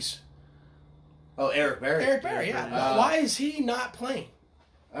the Chiefs. Oh, Eric Berry. Eric Barry, yeah. Why is he not playing?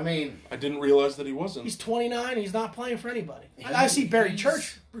 I mean, I didn't realize that he wasn't. He's 29. He's not playing for anybody. I see Barry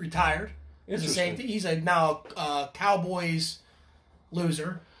Church retired. It's the same thing. He's now Cowboys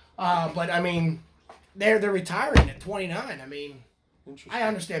loser. But I mean, they're retiring at 29. I mean, I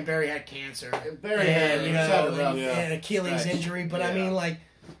understand Barry had cancer. Barry and, had a rough and Achilles stretch. injury. But I Yeah. mean, like,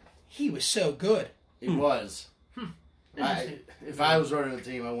 he was so good. he was. If I was running the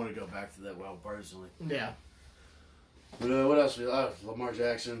team, I want to go back to that well personally. Yeah. But what else? Lamar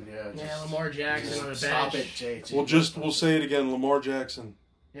Jackson. Yeah. Yeah, Lamar Jackson on the bench. Stop it, JT. We'll say it again. Lamar Jackson.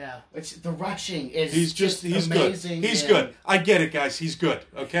 Yeah. It's the rushing is He's amazing. good. He's and good. I get it, guys. He's good.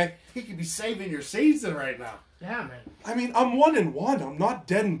 Okay. He could be saving your season right now. Yeah, man. I mean, I'm 1-1. I'm not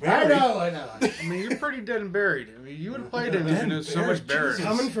dead and I buried. know. I mean, you're pretty dead and buried. I mean, you would have played him if you knew so much Buried. buried.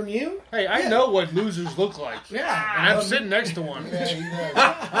 Coming from you? Hey, I know what losers look like. Yeah. And I'm sitting next to one. Yeah, he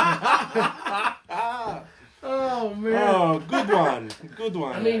does. Oh, man. Oh, good one. Good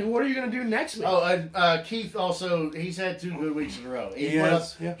one. I mean, what are you going to do next week? Oh, and Keith also, he's had 2 good weeks in a row.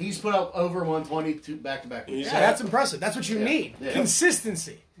 He's put up over 120 back-to-back weeks. Yeah, that's impressive. That's what you need. Yeah.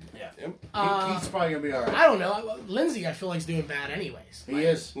 Consistency. Yeah. Yep. Keith's probably going to be all right. I don't know. Lindsay, I feel like, is doing bad anyways. He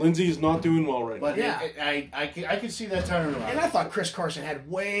is. Lindsay is not doing well right But now. Yeah. I can see that turning around. And I thought Chris Carson had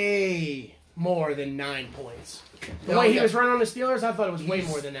way more than 9 points. The No, way he yeah. was running on the Steelers, I thought it was way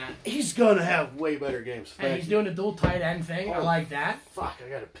more than that. He's going to have way better games. And he's doing the dual tight end thing. I like that. Fuck, I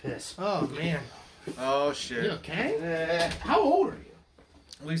got to piss. Oh, man. Oh, You shit. okay? How old are you?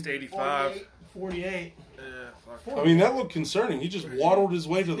 At least 85. 48. Yeah, fuck. I mean, that looked concerning. He just waddled his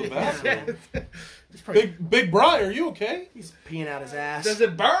way to the bathroom. He's, probably, Big Bri, are you okay? he's peeing out his ass. Does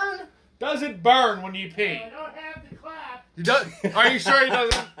it burn? Does it burn when you pee? I don't have to clap. He does. Are you sure he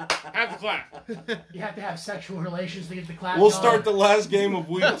doesn't have to clap? You have to have sexual relations to get the clap We'll going. start the last game of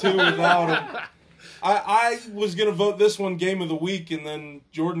week 2 without him. I was going to vote this one game of the week, and then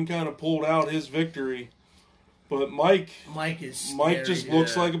Jordan kind of pulled out his victory. But Mike is just scary.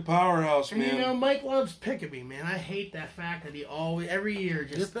 looks like a powerhouse, And man. you know, Mike loves Pickabee, man. I hate that fact that he always, every year,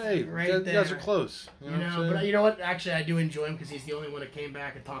 just Hey, right you there. guys are close. You know, but you know what? Actually, I do enjoy him because he's the only one that came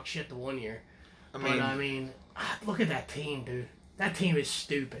back and talked shit the one year. I mean, look at that team, dude. That team is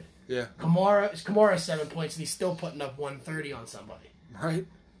stupid. Yeah. Kamara's 7 points, and he's still putting up 130 on somebody. Right?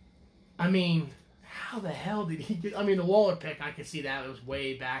 I mean, how the hell did he get... I mean, the Waller pick, I could see that. It was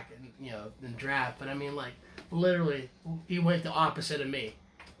way back in the draft. But, I mean, like, literally, he went the opposite of me.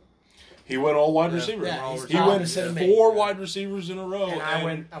 He went all wide receivers. Yeah, he's he went opposite of me. 4 wide receivers in a row. And I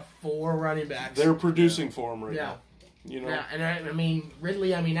went 4 running backs. They're producing for him right Yeah. now. You know. Yeah, and I mean,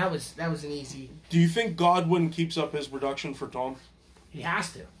 Ridley, I mean, that was an easy... Do you think Godwin keeps up his production for Tom? He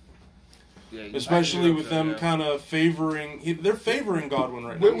has to. Yeah, Especially with them kind of favoring... They're favoring Godwin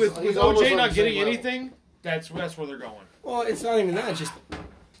right now. With He's almost OJ on not the getting same level. anything, that's where they're going. Well, it's not even that. It's just...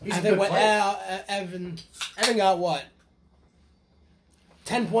 He's I a think good what player. Evan got what?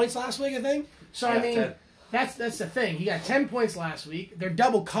 10 points last week, I think. So Yeah, I mean, 10. That's the thing. He got 10 points last week. They're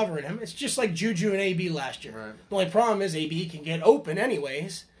double covering him. It's just like Juju and AB last year. Right. The only problem is AB can get open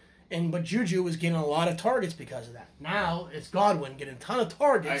anyways, but Juju was getting a lot of targets because of that. Now it's Godwin getting a ton of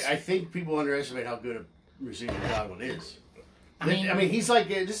targets. I think people underestimate how good a receiver Godwin is. I mean, he's like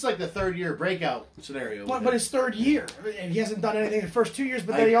this is like the third year breakout scenario. but his third year, and he hasn't done anything the first 2 years.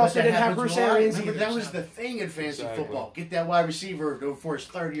 But then he also didn't have Bruce Arians either. That was the thing in fantasy football. Get that wide receiver for his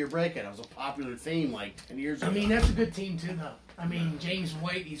third year breakout. It was a popular theme like 10 years ago. I mean, that's a good team too, though. I mean, James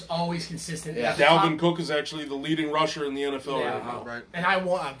White, he's always consistent. Yeah. Dalvin Cook is actually the leading rusher in the NFL right now. Right. And I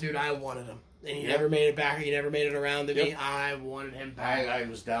wanted him. And he never made it back. He never made it around to me. I wanted him back. I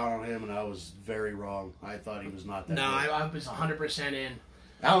was down on him, and I was very wrong. I thought he was not that No, good. I was 100% in.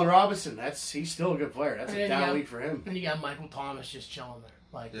 Allen Robinson, he's still a good player. That's And a then down you week for him. And you got Michael Thomas just chilling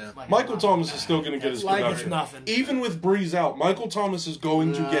there. Michael Thomas is still going to get his like production. it's nothing. Even with Breeze out, Michael Thomas is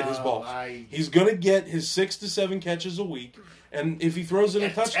going to get his balls. He's going to get his 6 to 7 catches a week, and if he throws in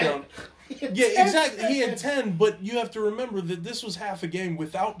a touchdown, yeah, exactly. He had 10, but you have to remember that this was half a game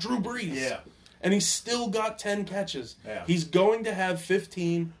without Drew Brees. Yeah. And he still got 10 catches. Yeah. He's going to have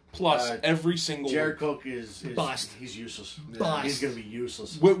 15 plus every single Jared week. Cook is Bust. He's useless. Bust. He's going to be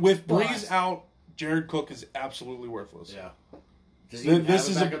useless. With Breeze Bust. out, Jared Cook is absolutely worthless. Yeah. Does he This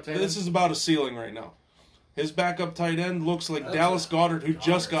have a backup tight end? is about a ceiling right now. His backup tight end looks like Dallas Goedert, who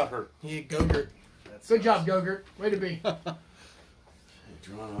just got hurt. Yeah, Gogurt. Good job, Gogurt. Way to be. That's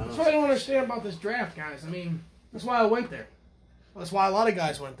That's what I don't understand about this draft, guys. I mean, that's why I went there. That's why a lot of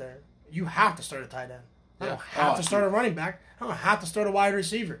guys went there. You have to start a tight end. I don't have to start a running back. I don't have to start a wide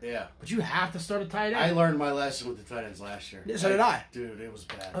receiver. Yeah. But you have to start a tight end. I learned my lesson with the tight ends last year. Yeah, so did I. Dude, it was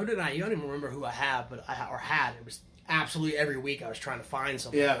bad. Oh, did I? You don't even remember who I have, but had. It was absolutely every week I was trying to find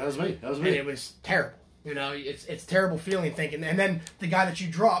something. Yeah, that was me. And it was terrible. You know, it's terrible feeling thinking. And then the guy that you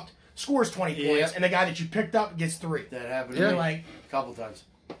dropped scores 20 points, and the guy that you picked up gets 3. That happened You're to me like, a couple times.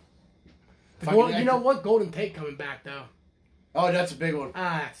 you know what? Golden Tate coming back, though. Oh, that's a big one.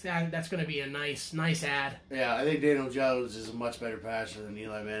 That's going to be a nice ad. Yeah, I think Daniel Jones is a much better passer than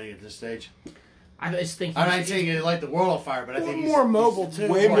Eli Manning at this stage. I just think I'm not saying he light the world on fire, but I think he's more mobile, too.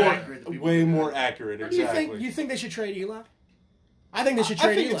 Way more more accurate, Do exactly. you think they should trade Eli? I think they should I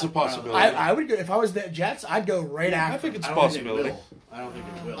trade think Eli. it's a possibility. I would go, if I was the Jets, I'd go right after. I think it's a I don't think they possibility. will. I don't think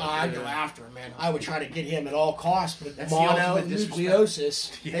it will. I'd go after him, man. I would try to get him at all costs, but That's the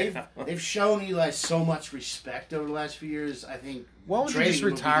mononucleosis. They've shown Eli so much respect over the last few years. I think Why don't they trading just him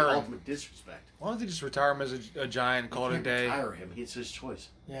would be retire the him? ultimate disrespect. Why don't they just retire him as a Giant and call it a Can't day? retire him. It's his choice.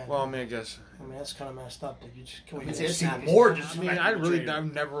 Yeah. Well, I mean, I guess. That's kind of messed up. Dude. You just can we It's get a even snap? more I disrespect. mean,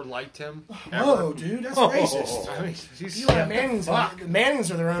 I've never liked him. Whoa, Ever. dude, that's racist. I mean, he's Eli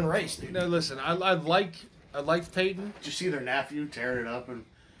Mannings are their own race, dude. No, listen, I like Peyton. Did you see their nephew tearing it up and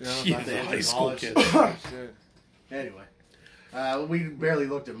Yeah, about to the enter high school college? kid. Anyway, we barely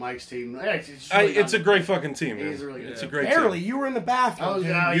looked at Mike's team. It's a great fucking team, man. He's really good. It's a great Barely, team. you were in the bathroom.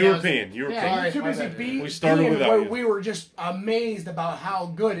 dude. European. Yeah, Sorry, you're too my busy bad. being. We started being without where you. We were just amazed about how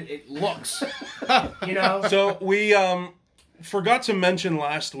good it looks. You know. So we forgot to mention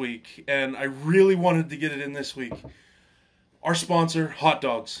last week, and I really wanted to get it in this week. Our sponsor, Hot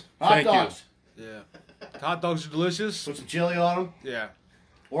Dogs. Hot dogs. Yeah. Hot dogs are delicious. Put some chili on them, Yeah.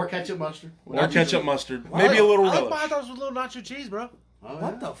 or ketchup mustard. you. Or ketchup mustard. Maybe a little I like my hot relish. dogs with a little nacho cheese, bro. Oh,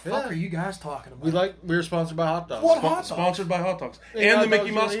 What the fuck are you guys talking about? We're sponsored by Hot Dogs. What hot dogs? Sponsored by Hot Dogs. Hey, And Hot the Mickey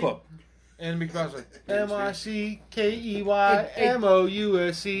Dogs Mouse really? Club. And Mickey Mouse like MICKEYMOUSE.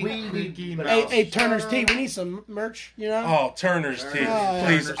 Mickey Mouse. Hey, Turner's Tea, we need some merch, you know? Oh, Turner's Tea. yeah.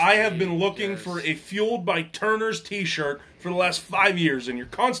 Please, Turner's I have Tea, been looking yes. for a Fueled by Turner's T-shirt for the last 5 years, and you're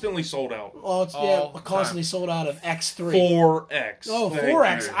constantly sold out. Oh, it's All constantly sold out of X3. 4X. Oh, Thank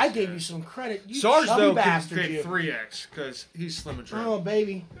 4X. you. I gave you some credit. You Sarge, chubby though, can bastard, fit you. 3X because he's slim and trim. Oh,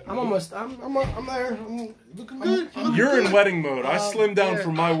 baby. I'm almost, I'm there. I'm Looking good. You're in wedding mode. I slimmed down yeah.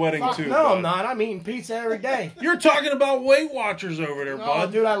 for my wedding, Fuck, too. no, bud. I'm not. I'm eating pizza every day. You're talking about Weight Watchers over there, Oh,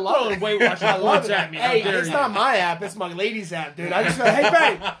 bud. dude, I love Throwing it. Weight Watchers I love points it. at me. How Hey, dare it's you. not my app. It's my lady's app, dude. I just go,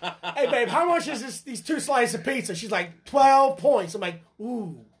 hey, babe, how much is these 2 slices of pizza? She's like, 12 points. I'm like,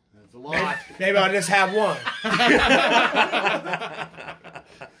 ooh. That's a lot. Maybe I'll just have one.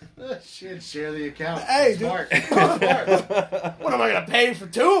 Shit, share the account. Hey, dude. Smart. Smart. What am I going to pay for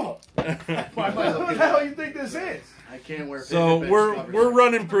 2 of them? Why am I What looking the hell at do you think this is? I can't wear So paper we're bags, we're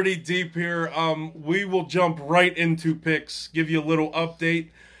running pretty deep here. We will jump right into picks. Give you a little update.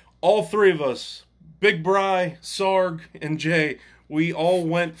 All 3 of us, Big Bry, Sarg, and Jay, we all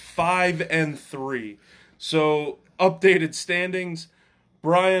went 5-3. So updated standings: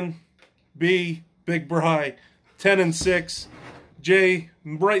 Brian, B, Big Bry, 10-6. Jay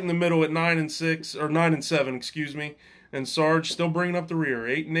right in the middle at 9-6 or 9-7, excuse me, and Sarge still bringing up the rear,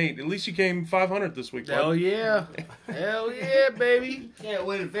 8-8. At least you came 500 this week. Hell yeah, hell yeah, baby. Can't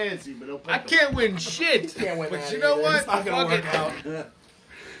win in fantasy, but don't. I can't win shit. Can't win but that you know either. what? It's not gonna Fuck work it. out.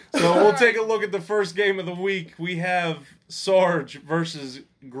 So we'll take a look at the first game of the week. We have Sarge versus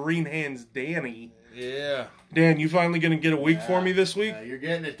Green Hands Danny. Yeah. Dan, you finally going to get a week for me this week? You're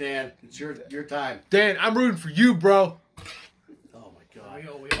getting it, Dan. It's your time. Dan, I'm rooting for you, bro. Oh my god.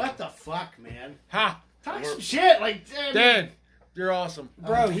 What the fuck, man? Ha. Talk some shit, like Dan, you're awesome.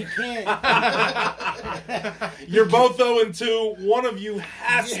 Bro, he can't. You're both 0-2. One of you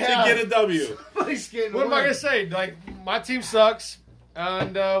has to get a W. What am I gonna say? Like, my team sucks,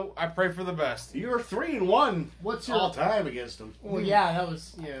 and I pray for the best. You're 3-1. What's your all time against them? Well, yeah, that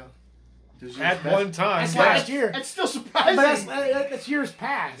was At one time. That's yeah. last year. That's still surprising. But that's years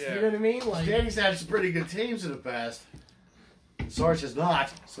past. Yeah. You know what I mean? Like, Danny's had some pretty good teams in the past. Sarge has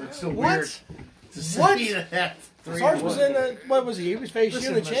not, so it's still What? weird to see What? that. Sarge was in the what was he? He was facing you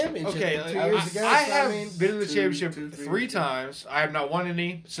in the Listen, championship okay, 2 I years ago. have so, I mean, been in the championship two, three, 3 times. I have not won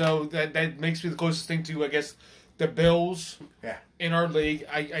any, so that makes me the closest thing to, I guess, the Bills Yeah. in our league.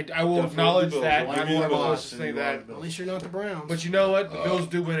 I will Definitely acknowledge the Bills. that. I'll I'm give you one the of the Bills. closest thing to that. at least you're not the Browns. But you know what? The Bills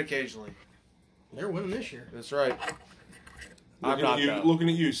do win occasionally. they're winning this year. That's right. I'm Looking not at you, though. looking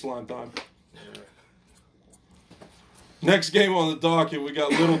at you, Slime Time. Next game on the docket, we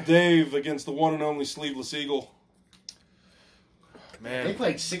got Little Dave against the one and only Sleeveless Eagle. They Man,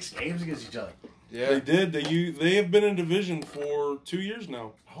 played 6 games against each other. They yeah. did. They have been in division for 2 years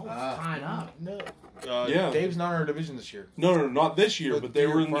now. Oh, it's tied up. No, Yeah. Dave's not in our division this year. No, not this year, but they the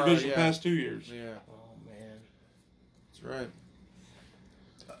were year in prior, division yeah. past 2 years. Yeah, Oh man. that's right.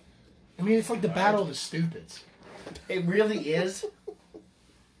 I mean, it's like the battle of the stupids. It really is.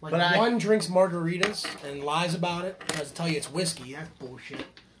 Like But one drinks margaritas and lies about it, tries to tell you it's whiskey. That's bullshit.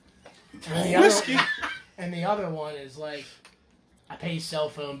 And the Whiskey. And the other one is like, I pay cell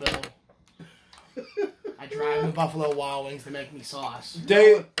phone bill. I drive the Buffalo Wild Wings to make me sauce.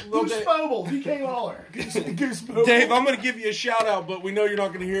 Dave, Goose Mobile, DK Waller. Goose Dave, I'm going to give you a shout out, but we know you're not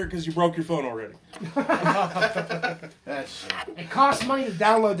going to hear it because you broke your phone already. That's It costs money to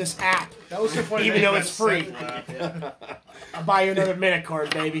download this app, that was so funny. even though it's free. Yeah. I'll buy you another minute card,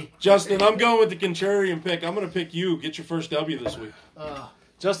 baby. Justin, I'm going with the contrarian pick. I'm going to pick you. Get your first W this week.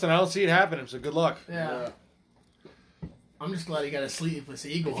 Justin, I don't see it happening, so good luck. Yeah. I'm just glad he got a sleepless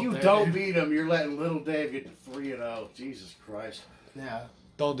eagle. If up you there, don't dude. beat him, you're letting Little Dave get to 3-0. Jesus Christ. Yeah.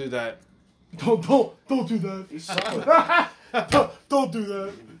 Don't do that. Don't do that. He's solid. Don't do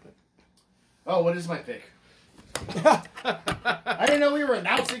that. Oh, what is my pick? I didn't know we were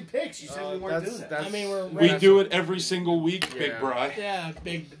announcing picks. You said we weren't doing that. I mean, We do it every single week, Big Yeah. Bry. Yeah,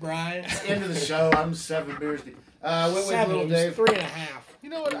 Big Brian. End of the show. I'm 7 beers deep. Went with 7, Little it was Dave. 3.5. You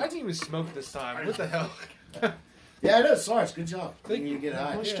know what? I didn't even smoke this time. What the hell? Yeah, I know. Sarge, good job. Thank You you. get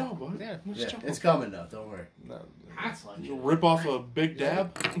high. Nice job, bud. Yeah. Yeah, it's coming though. Don't worry. No. That's like Rip off a big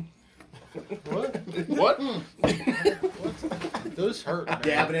dab. What? What? Those hurt, man.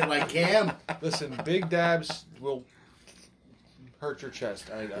 Dabbing it like Cam. Listen, big dabs will hurt your chest.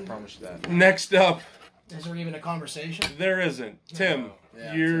 I promise you that. Next up, Is there even a conversation? there isn't. Tim,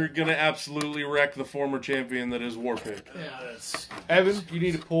 Yeah, you're going to absolutely wreck the former champion that is Warpig. Yeah. That's Evan, you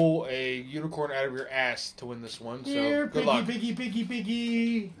need to pull a unicorn out of your ass to win this one. So Here, good luck. piggy.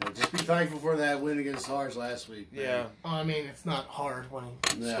 just be thankful for that win against Sarge last week. Yeah, Oh, I mean, it's not hard when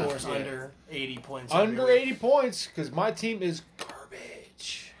he Yeah. scores Yeah. under 80 points. under every week. 80 points because my team is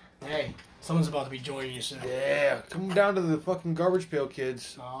garbage. Hey, someone's about to be joining you soon. Yeah, come down to the fucking garbage pail,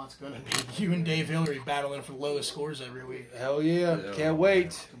 kids. Oh, it's gonna be you and Dave Hillary battling for the lowest scores every week. Hell yeah, Yeah. can't wait.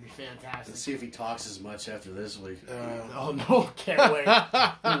 It's gonna be fantastic. Let's see if he talks as much after this week. Oh no, can't wait.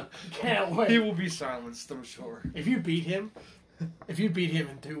 Can't He wait. will be silenced, I'm sure. If you beat him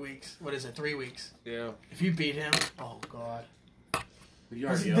in 2 weeks, what is it, 3 weeks? Yeah. If you beat him, oh god. You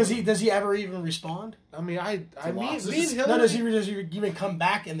Does, already does he ever even respond? I mean, me and losses. Hillary. No, does he even come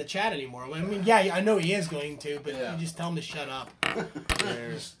back in the chat anymore? I mean, yeah, I know he is going to, but Yeah. you just tell him to shut up.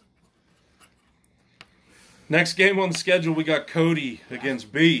 Next game on the schedule, we got Cody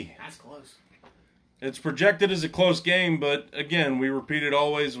against B. That's close. It's projected as a close game, but again, we repeat it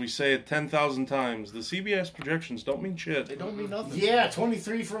always. We say it 10,000 times. The CBS projections don't mean They shit. don't mean nothing. Yeah,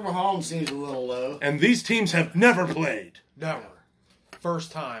 23 from home seems a little low. And these teams have never played. Never.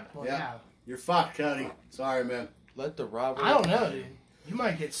 First time. Well, Yeah. yeah. You're fucked, Cody. Sorry, man. Let the rivalry. I don't know, dude. You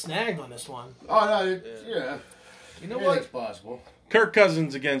might get snagged on this one. Oh, no, yeah. You know Anything's what? possible. Kirk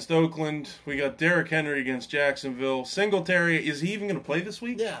Cousins against Oakland. We got Derrick Henry against Jacksonville. Singletary, is he even going to play this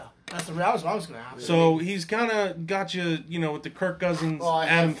week? Yeah, that's what I was going to ask. So he's kind of got you, with the Kirk Cousins, Well, I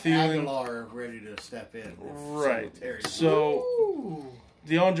Adam have Thielen. Aguilar ready to step in. Right. Singletary. So Ooh.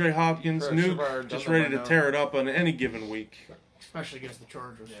 DeAndre Hopkins, Sure, Nuke, Survivor just doesn't ready right to now. tear it up on any given week, Especially against the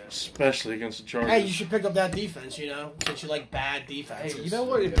Chargers. especially against the Chargers. Hey, you should pick up that defense, since you like bad Hey, defenses. you know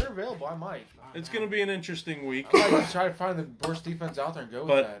what? If they're available, I might. It's going to be an interesting week. I might try to find the worst defense out there and go with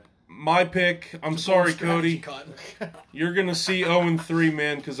But- that. My pick, I'm sorry, Strategy Cody. cut. You're going to see 0-3,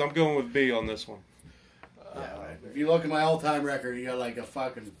 man, because I'm going with B on this one. Yeah, right. If you look at my all-time record, you got like a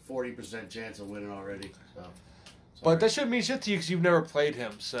fucking 40% chance of winning already. So. But that shouldn't mean shit to you because you've never played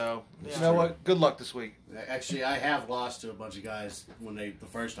him. So, you know true. what? Good luck this week. Actually, I have lost to a bunch of guys the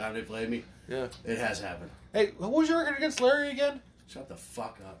first time they played me. Yeah. It has happened. Hey, what was your record against Larry again? Shut the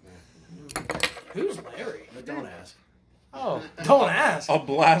fuck up, man. Who's Larry? But don't ask. Oh. Don't ask. A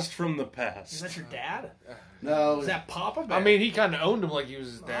blast from the Is past. that your dad? No, Is that Papa? I mean, he kind of owned him like he was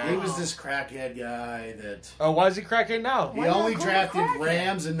his dad. he was this crackhead guy that Oh, why is he cracking now? he Why not only call him drafted crackhead?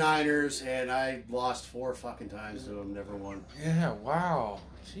 Rams and Niners, and I lost 4 fucking times to him, never won. Yeah, wow.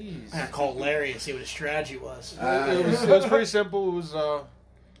 Jeez. I called Larry and see what his strategy was. It was pretty simple. It was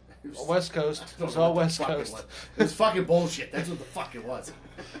West Coast. It was all West Coast. It was fucking bullshit. That's what the fuck it was.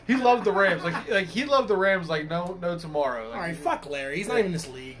 He loved the Rams. Like he loved the Rams like no tomorrow. Like, All right, fuck Larry. He's not even in this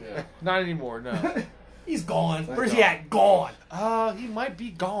league. Yeah. Not anymore, no. He's gone. Where's he at? Gone. He might be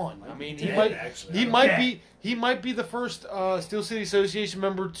gone. I mean, he dead, might. actually. He might Yeah. be. He might be the first Steel City Association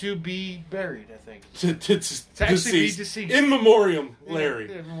member to be buried. I think. Actually be deceased. In memoriam,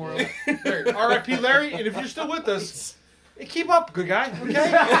 Larry. Yeah, Memorial. Larry. R.I.P. Larry. And if you're still with us, keep up, good guy.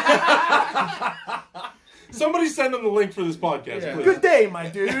 Okay. Somebody send him the link for this podcast, Yeah. please. Good day, my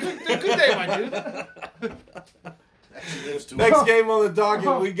dude. Good day, my dude. Next game on the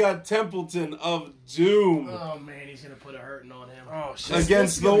docket, we got Templeton of Doom Oh man, he's gonna put a hurting on him. Oh shit.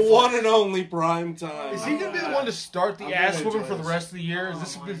 against the one and only Prime Time. Is he gonna be the one to start the I'm ass gonna whooping enjoy for the this. rest of the year?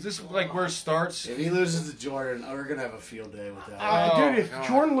 Is this like where it starts? If he loses to Jordan, we're gonna have a field day with that. Dude, if God.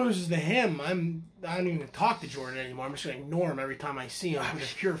 Jordan loses to him, I don't even talk to Jordan anymore. I'm just gonna ignore him every time I see him for the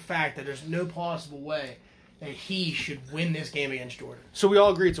pure fact that there's no possible way that he should win this game against Jordan. So we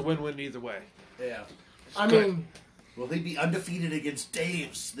all agree it's a win-win either way. Yeah. I mean, Will he be undefeated against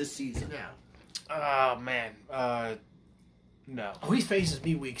Dave's this season? yeah. Oh man, no. Oh, he faces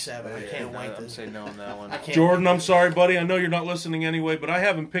me week 7. I Yeah, can't wait I'm to. saying no on that one. I can't. Jordan, I'm sorry, buddy. I know you're not listening anyway, but I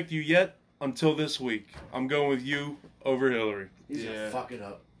haven't picked you yet until this week. I'm going with you over Hillary. He's Yeah. gonna fuck it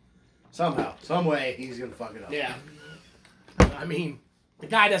up. Somehow, some way, he's gonna fuck it up. Yeah. I mean, the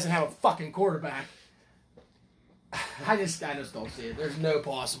guy doesn't have a fucking quarterback. I just don't see it. There's no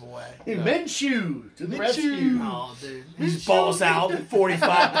possible way. Hey, Minshew to the rescue. Oh, dude. He's balls out,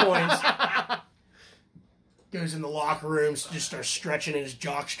 45 points. Goes in the locker room, just starts stretching in his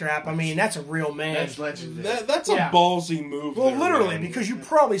jock strap. I mean, that's a real man. That's legendary. That's Yeah. a ballsy move. Well, there, literally, man. because you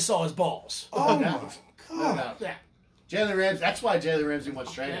probably saw his balls. Oh, my No God. doubt. Yeah. Jalen Ramsey. That's why Jalen Ramsey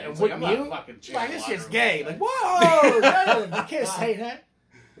wants training. Yeah, It's like, I'm wouldn't not you? fucking Like, changing this the shit's locker gay. room. Like, whoa, Jalen, you can't say that.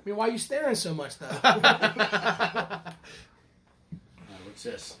 I mean, why are you staring so much, though? What's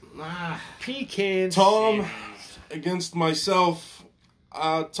this? Pecan. Tom Sandies. against myself.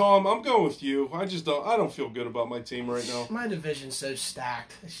 Tom, I'm going with you. I don't feel good about my team right now. My division's so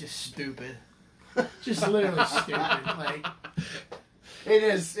stacked. It's just stupid. Just literally stupid. Like, It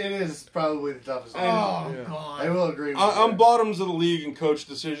is probably the toughest. oh, I God. will agree with I'm that. bottoms of the league in coach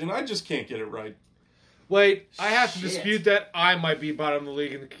decision. I just can't get it right. Wait, I have to Shit. dispute that. I might be bottom of the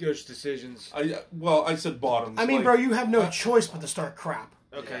league in the coach decisions. I said bottoms. I mean, like- bro, you have no choice but to start crap.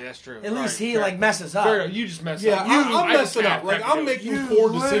 Okay, that's true. At least he, fair like, enough. messes up. Fair enough. You just messed Yeah, up. I'm I messing just up. Like, crappy I'm coach. making You poor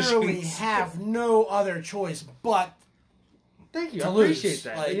literally decisions. have no other choice but Thank you. to I appreciate lose.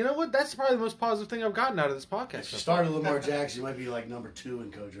 that. Like- you know what? That's probably the most positive thing I've gotten out of this podcast. If so you far. started Lamar Jackson, you might be like number 2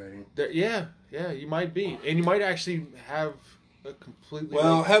 in coach rating. Yeah, you might be, and you might actually have a completely.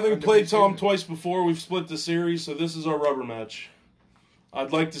 Well, like, having undefeated played Tom season. twice before, we've split the series, so this is our rubber match.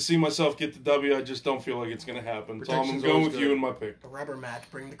 I'd like to see myself get the W. I just don't feel like it's going to happen. Tom, I'm Protection's going always with you good. in my pick. a rubber match.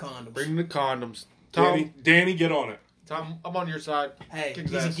 Bring the condoms. Bring the condoms, Tom. Danny, get on it. Tom, I'm on your side. Hey, Kick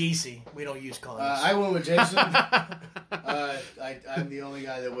he's his a ass. geesey. We don't use condoms. I went with Jason. I'm the only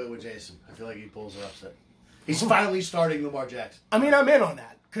guy that went with Jason. I feel like he pulls her upset. He's finally starting Lamar Jackson. I mean, I'm in on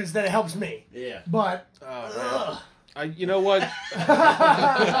that because then it helps me. Yeah. But You know what?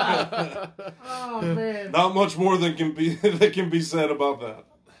 oh man, Not much more that can be said about that.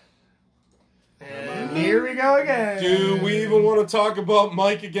 and here we go again. Do we even want to talk about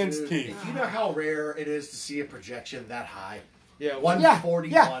Mike against Dude, Keith? you know how rare it is to see a projection that high? Yeah, 141.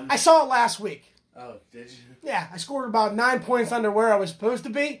 Yeah, I saw it last week. Oh, did you? Yeah, I scored about 9 points under where I was supposed to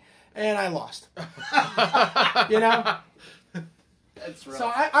be, and I lost. You know? That's right.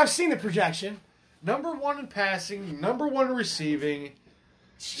 So I've seen the projection. number 1 in passing, number 1 in receiving.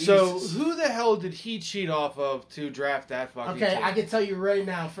 So who the hell did he cheat off of to draft that fucking Okay, team? I can tell you right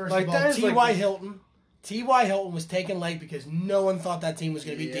now, first Like, of that all, is T.Y. like- Hilton. T.Y. Hilton was taken late because no one thought that team was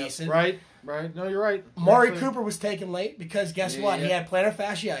going to be decent. Right. No, you're right. Maury Definitely. Cooper was taken late because guess what? He had plantar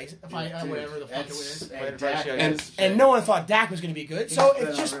fasciitis, whatever the fuck it was. And no one thought Dak was going to be good. So He's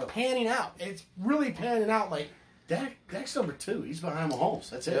it's just unreal. panning out. It's really panning out. Like, Dak's number 2. He's behind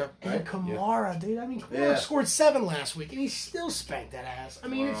Mahomes. That's it. and Right? Kamara, dude. I mean, Kamara Yeah. scored 7 last week, and he still spanked that ass. I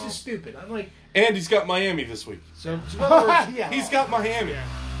mean, it's just stupid. I'm like, And he's got Miami this week. So in other words, yeah. He's got Miami.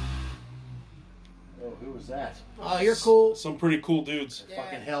 Oh, who was that? Oh, you're cool. Some pretty cool dudes. Yeah.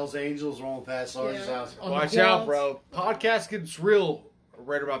 Fucking Hell's Angels rolling past Sarge's Yeah. house. On the watch out, quads. bro. Podcast gets real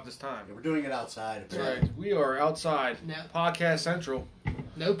right about this time. Yeah, we're doing it outside. That's right. We are outside. Yeah. Podcast Central.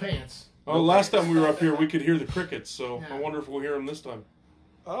 No pants. Oh, last time we were up here, we could hear the crickets, so Yeah. I wonder if we'll hear them this time.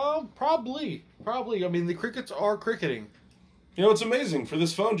 Probably. I mean, the crickets are cricketing. You know, it's amazing. For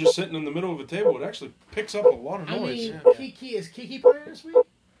this phone just sitting in the middle of a table, it actually picks up a lot of I noise. mean, is Kiki playing this week?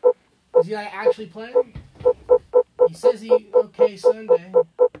 Is he actually playing? He says he okay Sunday.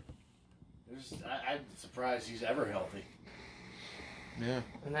 I'm surprised he's ever healthy. Yeah.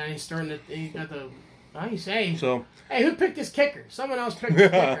 And then he's starting to. He got the. Oh, you say. So, Hey, who picked this kicker? Someone else picked the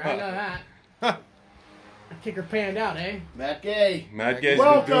kicker. I know that. The kicker panned out, eh? Matt Gay. Matt Gay's been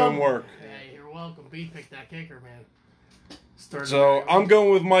Welcome. doing work. Hey, you're welcome. B picked that kicker, man. Started So, I'm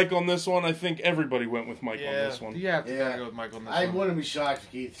going with Mike on this one. I think everybody went with Mike on this one. You have to Yeah. kinda go with Mike on this I one. wouldn't be shocked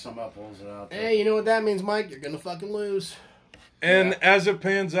if Keith somehow pulls it out. Hey, you know what that means, Mike? You're gonna fucking lose. And as it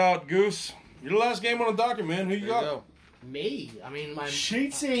pans out, Goose, you're the last game on the docket, man. Who you There you got? go. Me? I mean,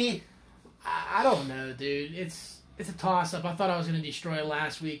 Sheetsy. I don't know, dude. It's a toss up. I thought I was gonna destroy it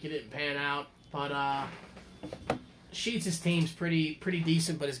last week. It didn't pan out, but Sheets' team's pretty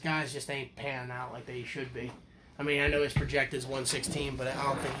decent, but his guys just ain't panning out like they should be. I mean, I know his projected is 116, but I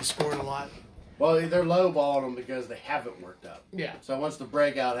don't think he's scoring a lot. Well, they're lowballing him because they haven't worked out. Yeah. So once the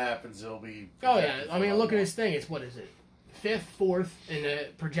breakout happens, he'll be. Oh yeah. I mean, look at his thing. It's what is it? 5th, 4th in the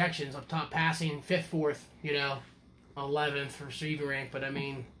projections up top passing. 5th, 4th. 11th receiving rank. But I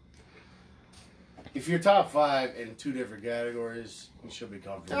mean, If you're top 5 in 2 different categories, you should be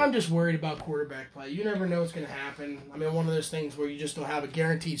comfortable. I'm just worried about quarterback play. You never know what's going to happen. I mean, one of those things where you just don't have a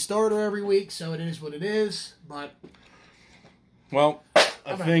guaranteed starter every week, so it is what it is. But Well, I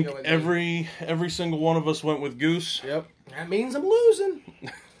I'm gonna think go with every single one of us went with Goose. Yep. that means I'm losing.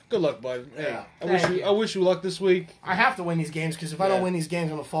 Good luck, bud. Hey, Yeah. Thank I wish you luck this week. I have to win these games because if I don't Yeah. win these games,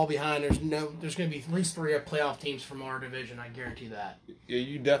 I'm going to fall behind. There's going to be at least 3 playoff teams from our division. I guarantee that. Yeah,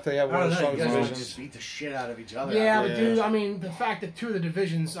 you definitely have I one don't of the know. You strongest guys might divisions. just beat the shit out of each other. Yeah, out but there. dude, I mean, the fact that 2 of the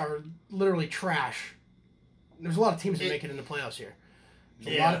divisions are literally trash. There's a lot of teams that make it in the playoffs here.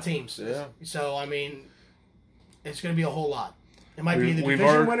 There's a lot of teams. Yeah. So, I mean, it's going to be a whole lot. It might be the We've division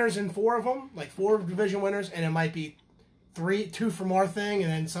already- winners in 4 of them, like 4 division winners, and it might be 2 from our thing and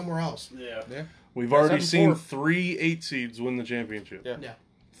then somewhere else. Yeah. Yeah. We've already 7-4. seen 3 8 seeds win the championship. Yeah. Yeah.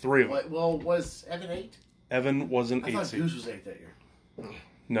 3 of them. Well, was Evan 8? Evan was an I 8 thought seed. Goose was 8 that year.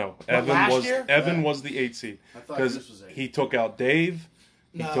 No, last year? Evan was the 8 seed I thought because Goose was 8. he took out Dave.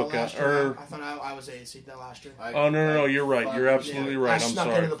 He No, took last out. year, I thought I was 8 seed that last year. Oh no, you're right. You're absolutely I right. I'm snuck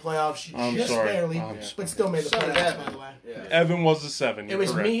sorry. into the playoffs I'm just sorry. barely, I'm but still made the So did playoffs, Evan. by the way. Yeah. Evan was the 7. It You're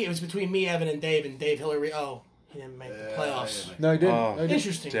was correct. me. It was between me, Evan, and Dave Hillary. Oh, he didn't make the playoffs. Yeah. No, he didn't. Oh. No, he didn't.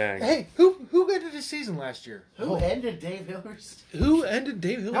 Interesting. Dang. Hey, who ended his season last year? Who ended Dave Hillers? Who ended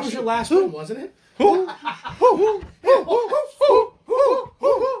Dave Hill? That was your last one, wasn't it?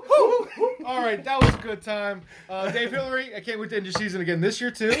 All right, that was a good time. Dave Hillary, I can't wait to end your season again this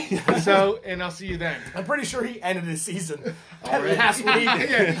year too. So, and I'll see you then. I'm pretty sure he ended his season Already? last week.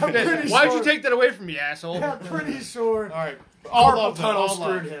 I'm pretty Why'd sure. you take that away from me, asshole? I'm pretty sure. All right, all Carpal love, though, tunnel all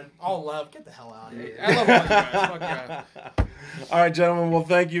screwed love. him. All love. Get the hell out of here. I love all you guys. Fuck yeah. All right, gentlemen. Well,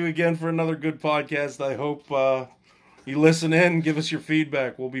 thank you again for another good podcast. I hope you listen in, give us your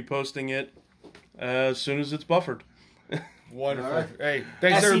feedback. We'll be posting it as soon as it's buffered. Wonderful. All right. Hey,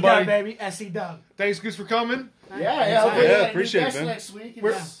 thanks SC everybody. Dub, baby. SC Dub. Thanks, Goose, for coming. Yeah, Yeah, appreciate it, man. Next week.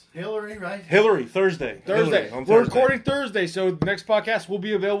 We're- It's Hillary, right? Hillary, Thursday. Thursday. Hillary, on We're Thursday. recording Thursday, so the next podcast will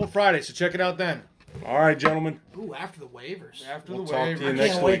be available Friday. So check it out then. All right, gentlemen. Ooh, after the waivers. After We'll the talk to waiver. you I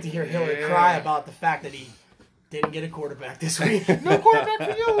next can't wait week. to hear Hillary Yeah. cry about the fact that he didn't get a quarterback this week. No quarterback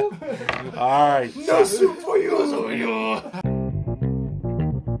for you. All right. No soup for you.